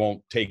 We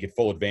won't take it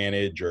full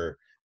advantage. Or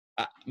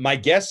my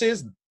guess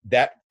is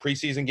that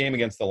preseason game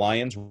against the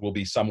Lions will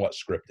be somewhat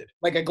scripted.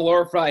 Like a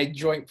glorified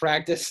joint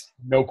practice?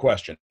 No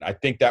question. I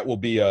think that will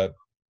be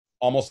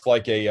almost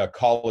like a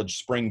college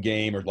spring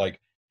game, or like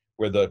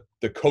where the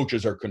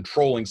coaches are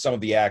controlling some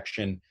of the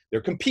action.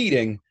 They're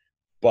competing,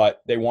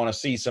 but they want to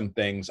see some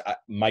things.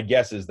 My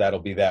guess is that'll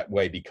be that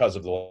way because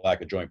of the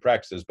lack of joint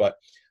practices. But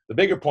the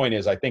bigger point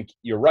is, I think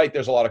you're right,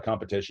 there's a lot of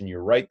competition.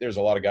 You're right, there's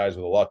a lot of guys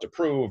with a lot to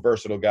prove,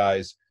 versatile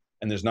guys,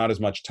 and there's not as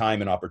much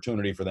time and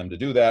opportunity for them to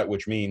do that,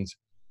 which means,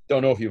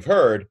 don't know if you've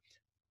heard,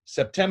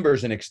 September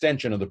is an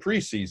extension of the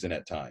preseason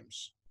at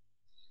times.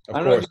 But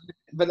I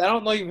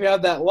don't know if you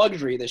have that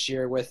luxury this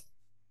year with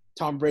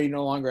Tom Brady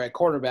no longer at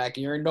quarterback,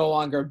 and you're no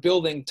longer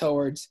building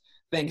towards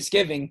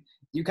Thanksgiving.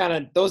 You kind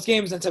of, those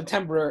games in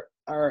September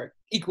are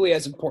equally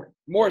as important,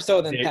 more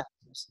so than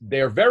past.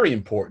 They're very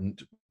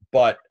important,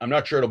 but I'm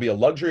not sure it'll be a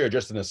luxury or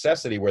just a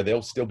necessity where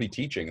they'll still be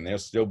teaching and there'll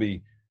still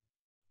be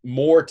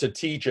more to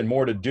teach and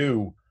more to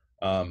do.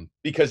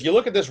 Because you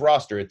look at this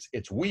roster,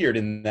 it's weird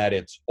in that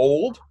it's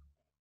old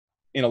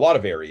in a lot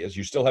of areas.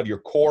 You still have your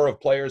core of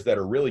players that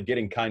are really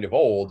getting kind of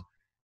old.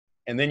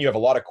 And then you have a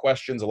lot of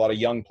questions, a lot of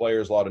young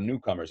players, a lot of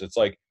newcomers. It's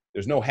like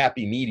there's no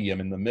happy medium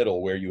in the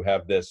middle where you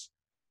have this,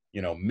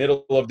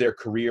 middle of their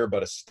career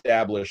but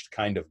established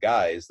kind of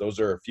guys. Those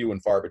are few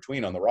and far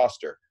between on the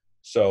roster.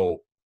 So,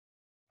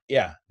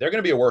 yeah, they're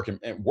going to be a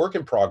work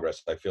in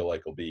progress. I feel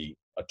like will be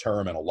a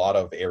term in a lot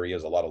of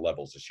areas, a lot of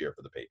levels this year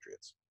for the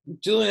Patriots.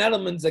 Julian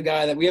Edelman's a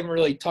guy that we haven't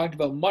really talked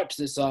about much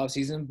this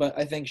offseason, but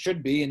I think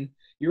should be. And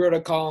you wrote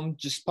a column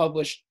just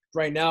published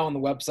right now on the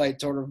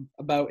website sort of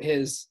about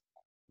his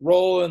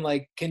role and,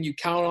 like, can you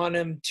count on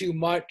him too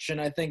much?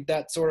 And I think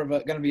that's sort of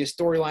going to be a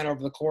storyline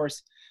over the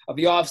course of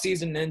the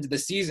offseason and into the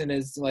season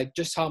is, like,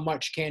 just how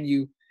much can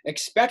you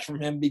expect from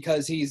him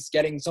because he's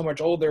getting so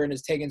much older and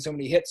has taken so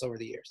many hits over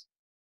the years.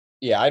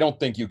 Yeah, I don't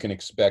think you can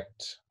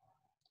expect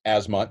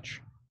as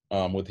much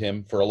with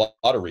him for a lot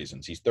of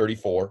reasons. He's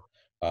 34,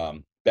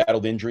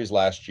 battled injuries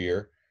last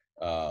year,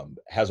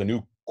 has a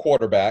new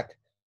quarterback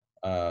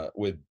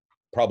with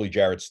probably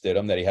Jarrett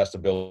Stidham that he has to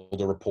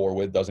build a rapport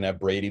with, doesn't have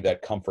Brady,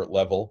 that comfort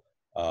level.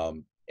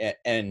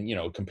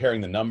 And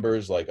comparing the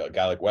numbers, like a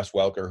guy like Wes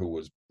Welker, who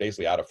was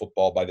basically out of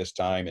football by this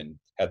time and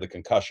had the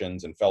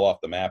concussions and fell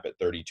off the map at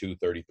 32,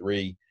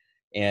 33.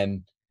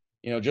 And,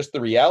 just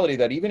the reality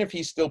that even if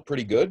he's still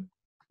pretty good,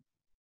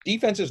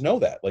 defenses know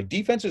that. Like,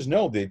 defenses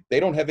know that they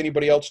don't have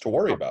anybody else to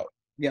worry about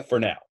for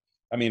now.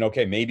 I mean,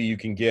 okay, maybe you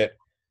can get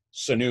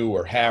Sanu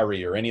or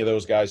Harry or any of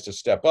those guys to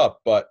step up,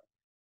 but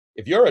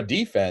if you're a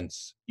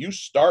defense, you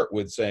start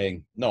with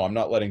saying, no, I'm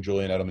not letting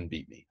Julian Edelman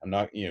beat me. I'm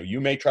not,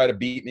 you may try to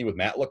beat me with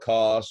Matt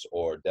Lacoste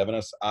or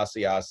Devin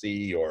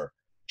Asiasi or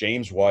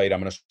James White. I'm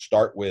going to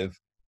start with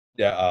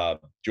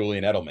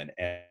Julian Edelman.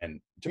 And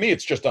to me,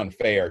 it's just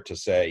unfair to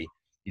say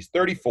he's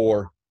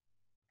 34,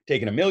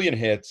 taking a million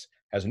hits,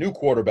 has a new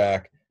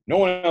quarterback, no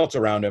one else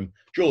around him.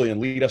 Julian,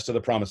 lead us to the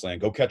promised land.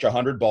 Go catch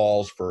 100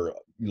 balls for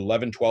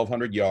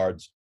 1,200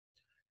 yards.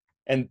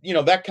 And,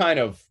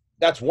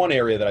 that's one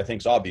area that I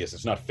think is obvious.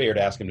 It's not fair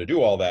to ask him to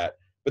do all that.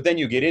 But then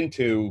you get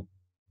into,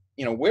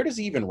 where does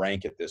he even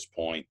rank at this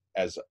point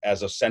as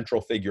a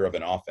central figure of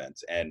an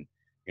offense? And,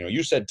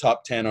 you said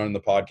top 10 on the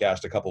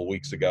podcast a couple of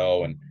weeks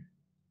ago, and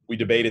we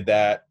debated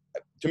that.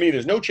 To me,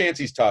 there's no chance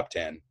he's top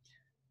 10.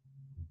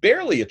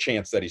 Barely a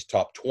chance that he's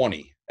top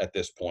 20 at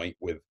this point,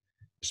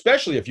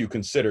 especially if you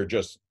consider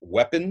just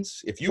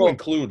weapons. If you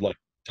include like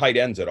tight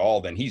ends at all,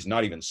 then he's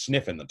not even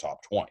sniffing the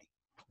top 20.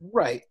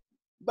 Right.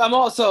 I'm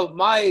also,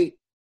 my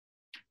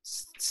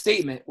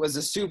statement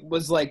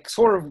was like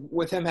sort of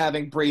with him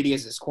having Brady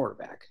as his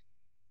quarterback.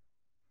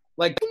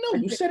 Like, no,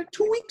 you said it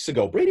 2 weeks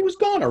ago. Brady was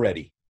gone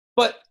already.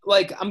 But,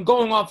 like, I'm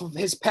going off of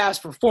his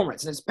past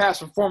performance, and his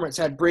past performance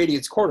had Brady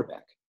as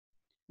quarterback.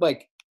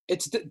 Like,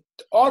 it's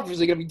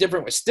obviously going to be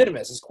different with Stidham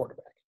as his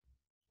quarterback.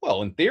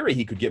 Well, in theory,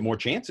 he could get more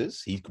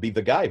chances. He could be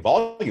the guy.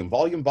 Volume.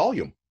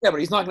 Yeah, but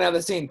he's not going to have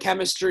the same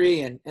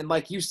chemistry. And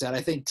like you said,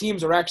 I think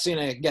teams are actually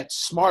going to get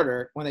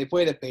smarter when they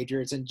play the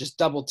Patriots and just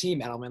double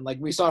team Edelman. Like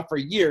we saw for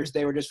years,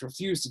 they were just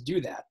refused to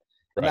do that.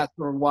 And that's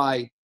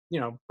why,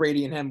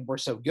 Brady and him were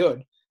so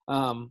good.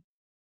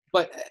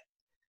 But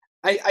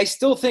I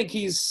still think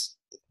he's,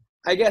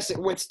 I guess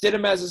with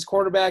Stidham as his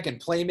quarterback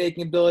and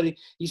playmaking ability,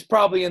 he's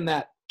probably in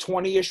that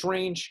 20-ish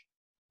range.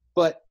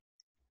 But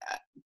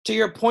to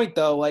your point,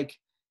 though, like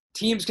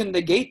teams can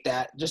negate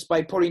that just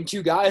by putting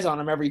two guys on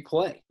him every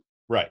play.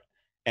 Right.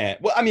 And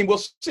well, I mean,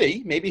 we'll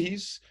see. Maybe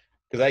he's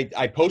because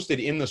I posted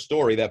in the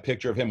story that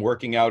picture of him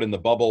working out in the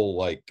bubble.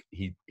 Like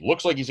he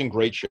looks like he's in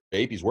great shape.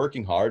 He's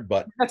working hard,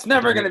 but that's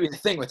never going to be the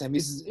thing with him.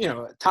 He's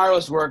a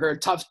tireless worker,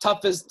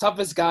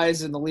 toughest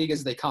guys in the league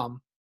as they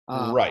come.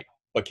 Right.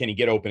 But can he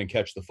get open and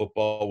catch the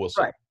football? We'll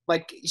see. Right.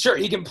 Like, sure,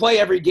 he can play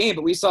every game,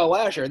 but we saw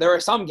last year there are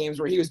some games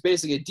where he was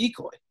basically a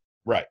decoy.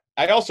 Right.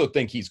 I also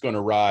think he's going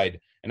to ride,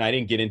 and I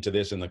didn't get into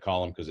this in the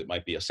column because it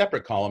might be a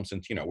separate column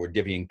since, we're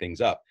divvying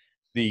things up.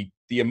 The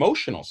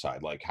emotional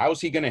side, like how's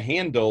he going to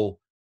handle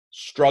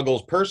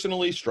struggles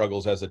personally,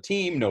 struggles as a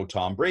team, no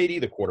Tom Brady,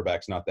 the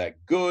quarterback's not that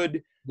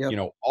good.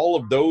 Yep. All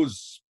of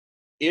those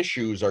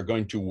issues are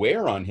going to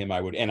wear on him,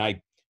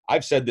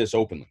 I've said this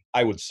openly.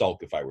 I would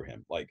sulk if I were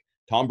him. Like,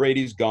 Tom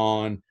Brady's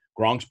gone,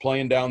 Gronk's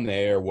playing down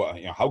there.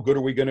 How good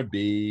are we going to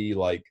be?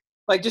 Like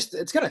just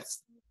it's going to –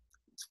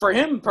 for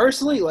him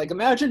personally, like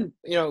imagine,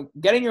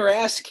 getting your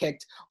ass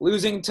kicked,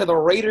 losing to the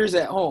Raiders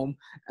at home,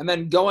 and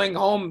then going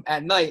home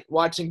at night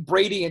watching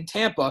Brady and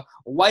Tampa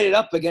light it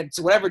up against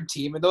whatever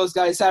team, and those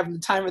guys having the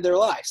time of their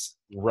lives.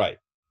 Right.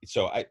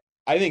 So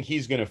I think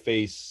he's going to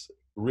face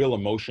real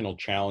emotional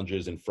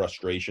challenges and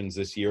frustrations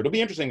this year. It'll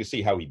be interesting to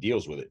see how he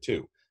deals with it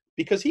too,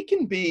 because he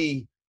can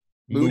be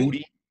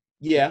moody.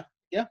 Yeah.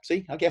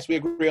 See, I guess we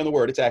agree on the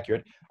word. It's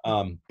accurate.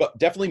 But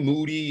definitely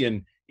moody,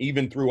 and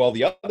even through all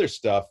the other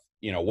stuff,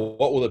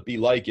 what will it be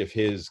like if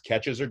his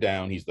catches are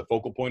down? He's the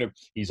focal point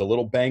he's a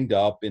little banged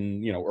up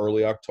in,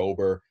 early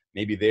October.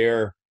 Maybe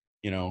they're,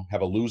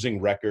 have a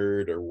losing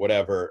record or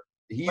whatever.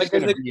 It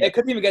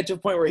couldn't even get to a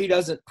point where he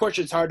doesn't push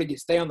as hard to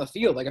stay on the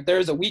field. Like if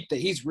there's a week that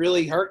he's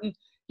really hurting,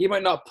 he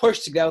might not push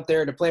to get out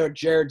there to play with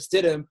Jared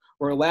Stidham,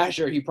 where last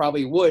year he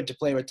probably would to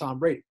play with Tom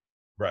Brady.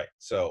 Right.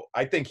 So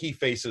I think he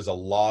faces a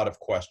lot of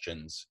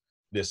questions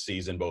this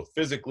season, both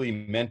physically,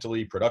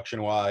 mentally,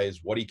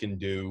 production-wise, what he can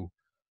do.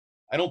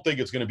 I don't think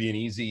it's going to be an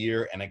easy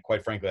year, and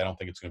quite frankly, I don't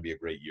think it's going to be a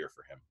great year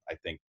for him. I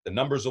think the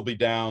numbers will be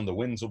down, the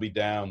wins will be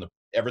down,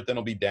 everything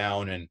will be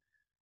down, and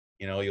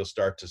you'll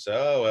start to say,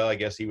 oh, well, I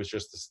guess he was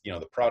just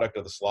the product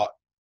of the slot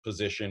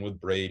position with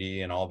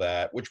Brady and all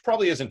that, which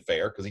probably isn't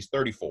fair because he's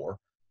 34.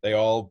 They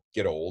all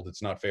get old.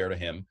 It's not fair to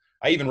him.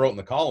 I even wrote in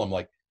the column,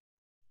 like,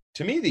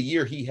 to me, the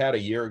year he had a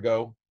year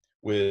ago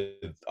with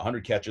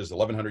 100 catches,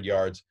 1,100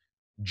 yards,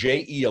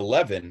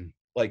 JE11,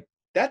 like,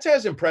 that's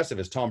as impressive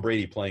as Tom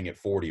Brady playing at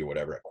 40 or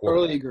whatever at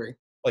quarterback. Totally agree.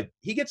 Like,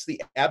 he gets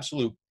the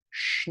absolute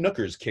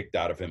schnookers kicked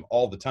out of him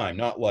all the time.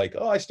 Not like,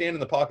 oh, I stand in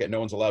the pocket, no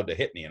one's allowed to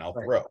hit me, and I'll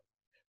throw.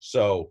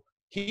 So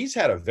he's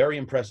had a very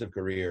impressive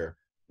career,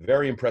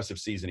 very impressive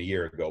season a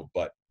year ago,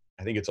 but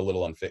I think it's a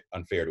little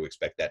unfair to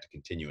expect that to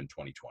continue in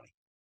 2020.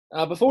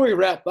 Before we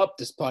wrap up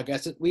this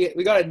podcast, we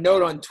got a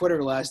note on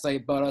Twitter last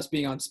night about us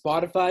being on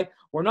Spotify.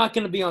 We're not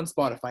going to be on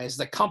Spotify. It's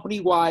a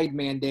company-wide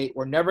mandate.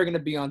 We're never going to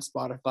be on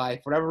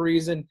Spotify. For whatever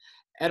reason,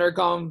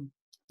 Entercom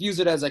views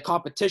it as a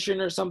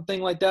competition or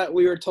something like that,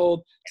 we were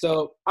told.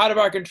 So out of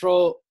our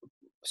control,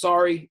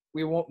 sorry,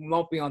 we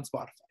won't be on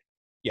Spotify.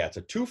 Yeah, it's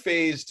a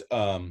two-phased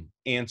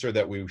answer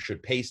that we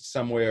should paste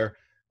somewhere.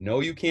 No,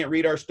 you can't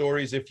read our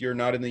stories if you're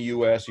not in the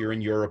U.S., you're in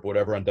Europe,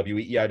 whatever, on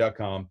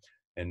weei.com.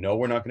 And no,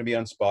 we're not going to be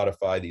on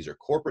Spotify. These are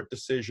corporate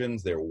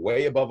decisions. They're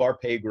way above our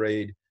pay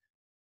grade.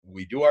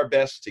 We do our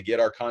best to get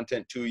our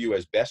content to you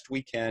as best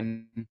we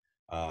can.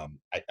 I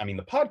mean,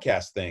 the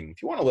podcast thing,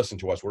 if you want to listen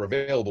to us, we're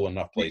available in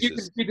enough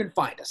places. You can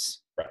find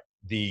us. Right.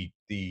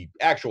 The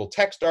actual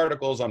text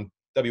articles on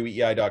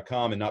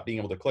weei.com and not being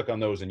able to click on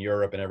those in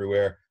Europe and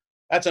everywhere,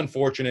 that's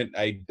unfortunate.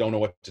 I don't know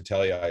what to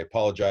tell you. I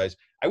apologize.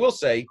 I will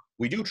say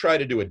we do try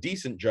to do a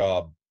decent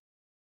job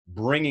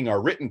bringing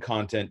our written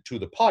content to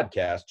the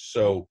podcast.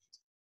 So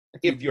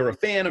if you're a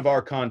fan of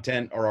our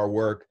content or our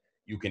work,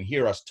 you can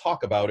hear us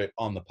talk about it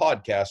on the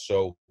podcast.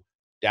 So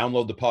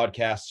download the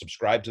podcast,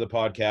 subscribe to the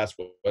podcast,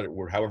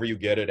 however you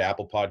get it,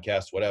 Apple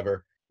Podcasts,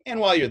 whatever. And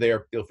while you're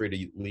there, feel free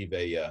to leave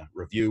a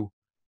review.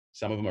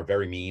 Some of them are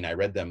very mean. I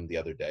read them the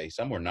other day.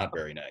 Some were not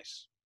very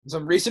nice.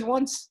 Some recent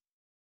ones?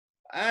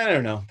 I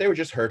don't know. They were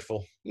just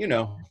hurtful,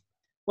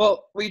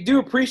 Well, we do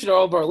appreciate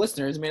all of our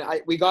listeners. I mean,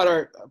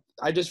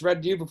 I just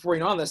read to you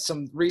before on this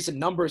some recent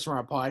numbers from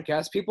our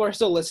podcast. People are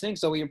still listening,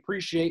 so we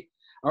appreciate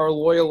our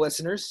loyal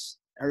listeners,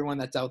 everyone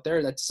that's out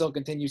there that still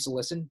continues to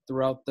listen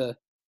throughout the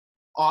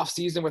off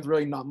season with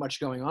really not much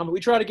going on. But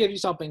we try to give you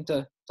something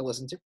to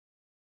listen to.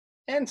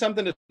 And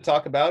something to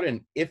talk about.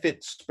 And if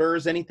it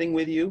spurs anything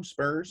with you,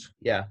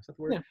 yeah, is that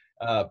the word?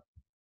 Yeah.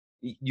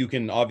 You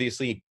can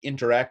obviously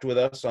interact with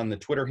us on the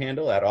Twitter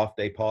handle at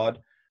OffDayPod.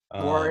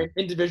 Or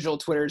individual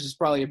Twitters is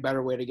probably a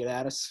better way to get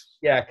at us.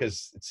 Yeah,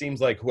 because it seems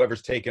like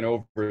whoever's taken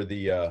over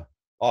the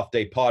Off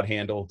Day Pod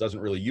handle doesn't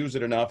really use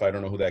it enough. I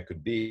don't know who that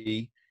could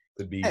be.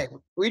 Hey,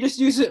 we just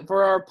use it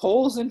for our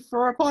polls and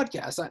for our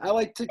podcast. I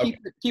like to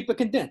keep it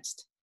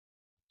condensed.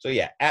 So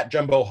yeah, at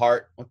Jumbo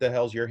Hart. What the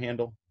hell's your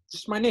handle?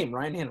 Just my name,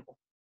 Ryan Hannibal.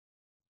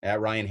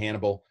 at Ryan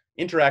Hannibal.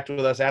 Interact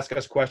with us, ask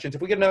us questions.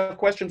 If we get enough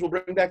questions, we'll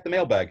bring back the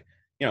mailbag,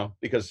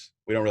 because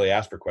we don't really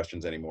ask for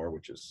questions anymore,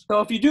 which is. So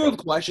if you do have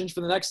questions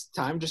for the next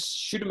time, just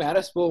shoot them at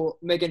us. We'll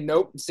make a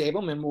note and save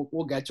them, and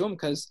we'll get to them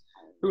because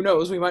who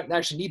knows, we might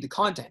actually need the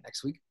content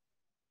next week.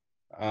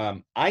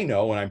 I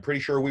know, and I'm pretty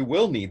sure we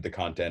will need the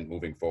content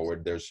moving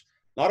forward. There's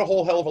not a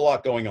whole hell of a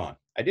lot going on.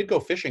 I did go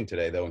fishing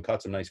today, though, and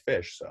caught some nice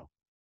fish. So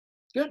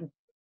good.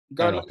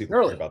 Got up nice and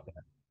early about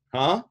that,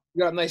 huh?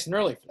 You got up nice and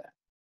early for that.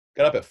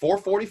 Got up at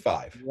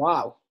 4:45.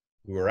 Wow.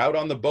 We were out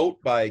on the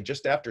boat by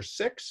just after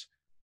 6.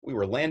 We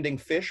were landing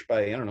fish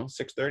by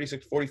 6:30,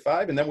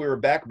 6:45, and then we were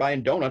back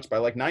buying donuts by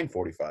like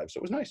 9:45. So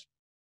it was nice.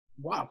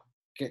 Wow.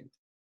 Okay.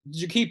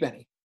 Did you keep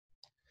any?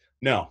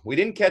 No, we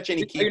didn't catch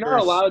any keepers. You're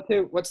not allowed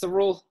to. What's the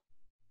rule?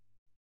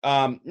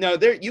 No,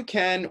 there you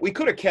can. We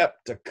could have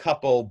kept a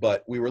couple,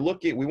 but we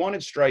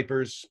wanted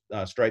stripers,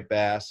 striped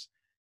bass,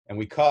 and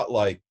we caught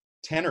like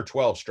 10 or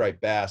 12 striped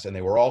bass, and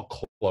they were all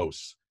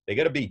close. They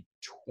got to be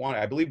 20,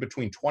 I believe,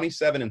 between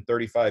 27 and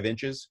 35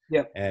 inches.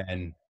 Yep.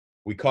 And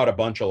we caught a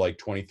bunch of like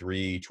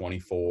 23,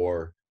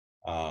 24,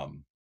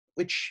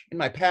 which in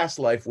my past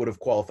life would have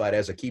qualified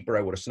as a keeper.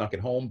 I would have snuck it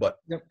home, but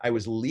yep. I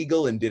was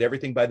legal and did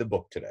everything by the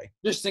book today.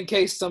 Just in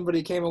case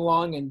somebody came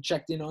along and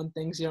checked in on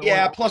things.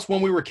 Yeah, plus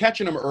when we were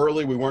catching them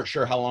early, we weren't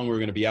sure how long we were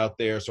going to be out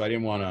there, so I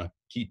didn't want to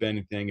keep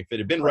anything. If it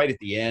had been right at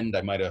the end,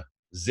 I might have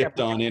zipped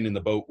on in the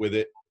boat with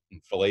it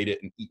and filleted it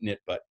and eaten it,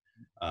 but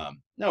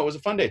no, it was a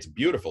fun day. It's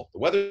beautiful. The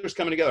weather's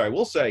coming together. I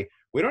will say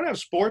we don't have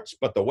sports,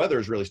 but the weather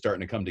is really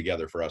starting to come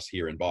together for us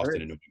here in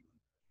Boston and New England.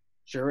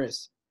 Sure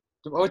is.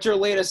 What's your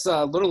latest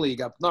Little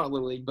League not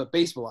Little League, but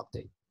baseball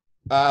update?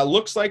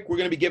 Looks like we're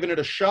going to be giving it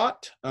a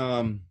shot.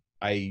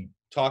 I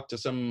talked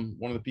to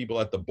one of the people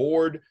at the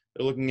board.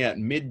 They're looking at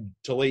mid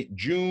to late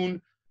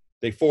June.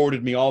 They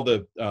forwarded me all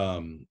the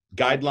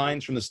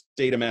guidelines from the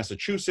state of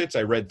Massachusetts.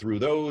 I read through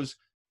those.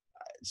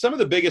 Some of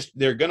the biggest,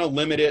 they're going to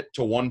limit it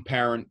to one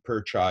parent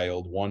per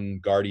child, one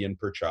guardian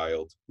per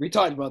child. We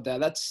talked about that.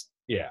 That's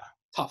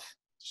tough.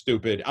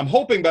 Stupid. I'm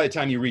hoping by the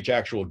time you reach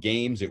actual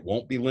games, it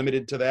won't be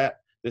limited to that.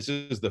 This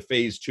is the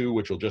phase 2,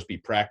 which will just be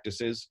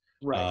practices.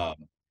 Right.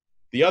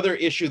 The other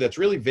issue that's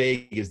really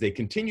vague is they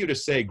continue to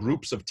say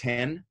groups of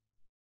 10,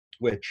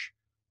 which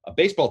a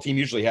baseball team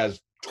usually has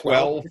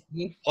 12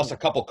 plus a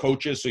couple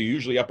coaches. So you're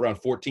usually up around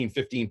 14,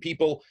 15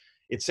 people.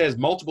 It says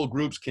multiple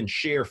groups can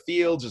share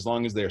fields as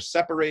long as they're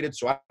separated.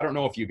 So I don't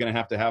know if you're going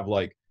to have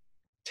like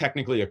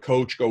technically a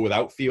coach go with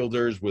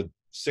outfielders with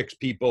 6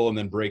 people and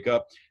then break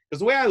up. Because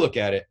the way I look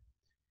at it,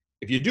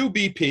 if you do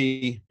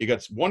BP, you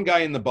got one guy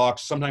in the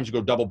box. Sometimes you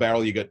go double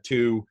barrel, you got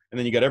 2, and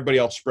then you got everybody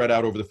else spread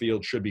out over the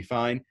field, should be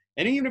fine.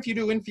 And even if you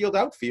do infield,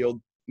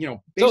 outfield,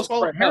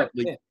 baseball,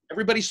 apparently,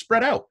 everybody's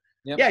spread out.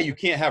 Yep. Yeah, you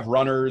can't have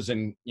runners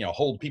and,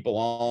 hold people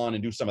on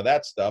and do some of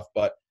that stuff,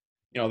 but,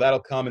 that'll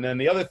come. And then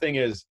the other thing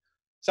is,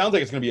 sounds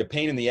like it's going to be a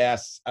pain in the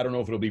ass. I don't know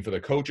if it'll be for the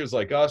coaches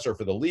like us or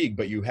for the league,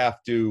 but you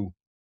have to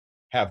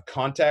have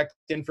contact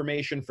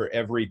information for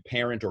every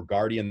parent or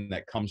guardian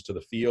that comes to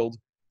the field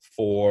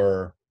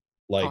for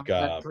like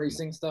contact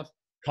tracing stuff.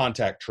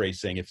 Contact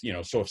tracing. If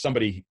if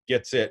somebody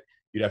gets it,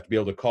 you'd have to be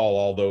able to call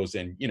all those,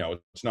 and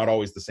it's not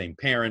always the same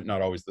parent,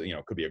 not always the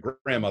could be a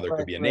grandmother,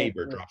 could be a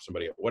neighbor, drop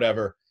somebody,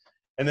 whatever.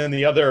 And then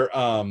the other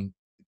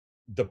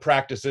the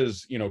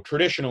practices,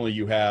 traditionally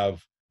you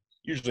have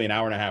usually an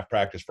hour and a half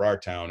practice for our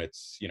town.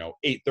 It's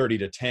 8:30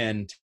 to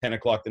 10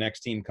 o'clock the next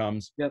team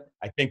comes. Yep.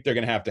 I think they're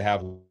going to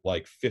have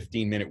like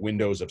 15-minute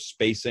windows of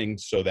spacing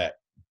so that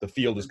the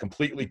field is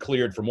completely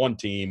cleared from one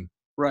team.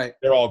 Right.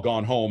 They're all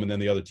gone home and then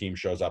the other team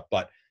shows up.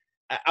 But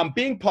I'm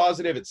being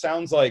positive. It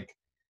sounds like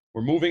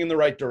we're moving in the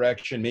right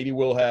direction. Maybe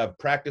we'll have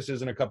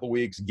practices in a couple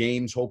weeks,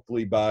 games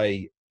hopefully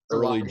by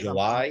early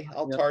July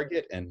I'll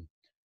target. And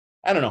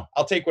I don't know.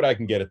 I'll take what I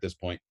can get at this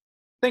point.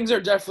 Things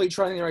are definitely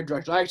trending in the right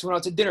direction. I actually went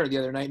out to dinner the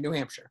other night in New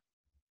Hampshire.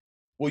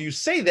 Well, you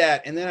say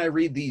that, and then I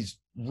read these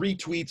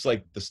retweets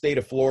like the state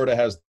of Florida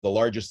has the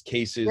largest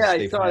cases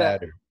they've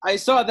had. I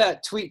saw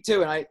that tweet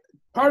too, and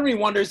part of me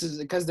wonders, is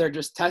it because they're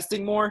just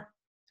testing more?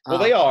 Well,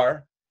 they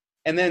are.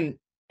 And then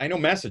I know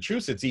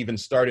Massachusetts even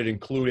started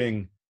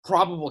including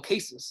probable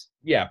cases.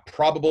 Yeah,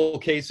 probable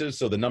cases,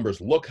 so the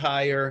numbers look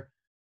higher,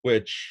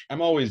 which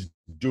I'm always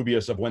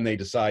dubious of when they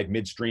decide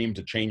midstream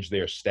to change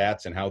their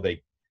stats and how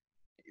they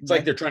 – it's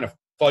like they're trying to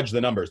fudge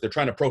the numbers. They're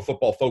trying to Pro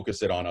Football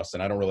Focus it on us,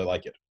 and I don't really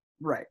like it.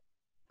 Right.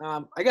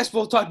 I guess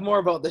we'll talk more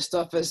about this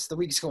stuff as the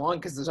weeks go on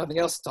because there's nothing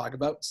else to talk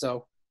about.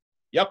 So,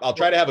 yep, I'll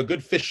try to have a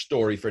good fish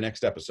story for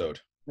next episode.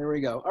 There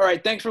we go. All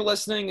right, thanks for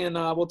listening, and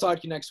we'll talk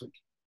to you next week.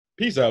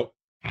 Peace out.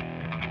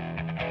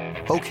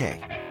 Okay,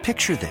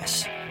 picture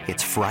this.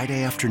 It's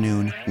Friday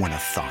afternoon when a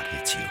thought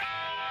hits you.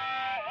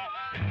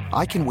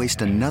 I can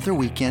waste another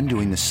weekend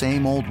doing the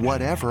same old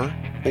whatever,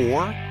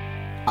 or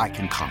I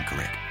can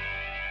conquer it.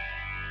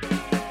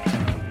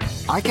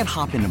 I can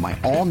hop into my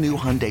all-new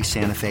Hyundai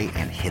Santa Fe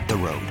and hit the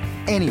road.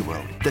 Any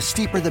road. The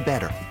steeper, the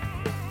better.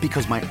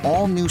 Because my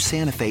all-new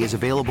Santa Fe is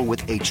available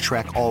with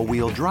H-Track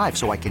all-wheel drive,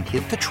 so I can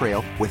hit the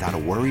trail without a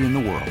worry in the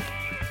world.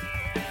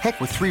 Heck,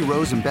 with 3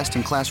 rows and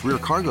best-in-class rear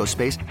cargo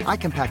space, I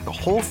can pack the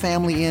whole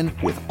family in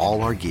with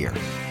all our gear.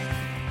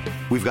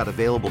 We've got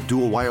available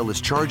dual wireless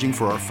charging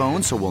for our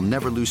phones, so we'll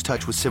never lose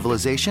touch with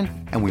civilization,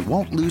 and we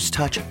won't lose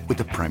touch with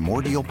the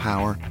primordial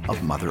power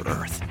of Mother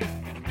Earth.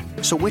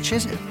 So which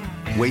is it?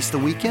 Waste the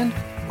weekend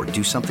or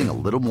do something a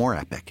little more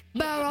epic?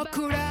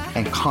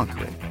 And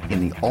conquer it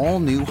in the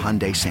all-new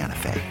Hyundai Santa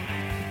Fe.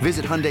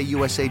 Visit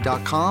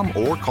HyundaiUSA.com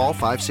or call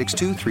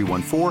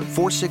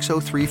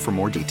 562-314-4603 for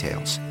more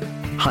details.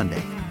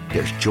 Hyundai,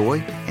 there's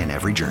joy in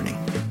every journey.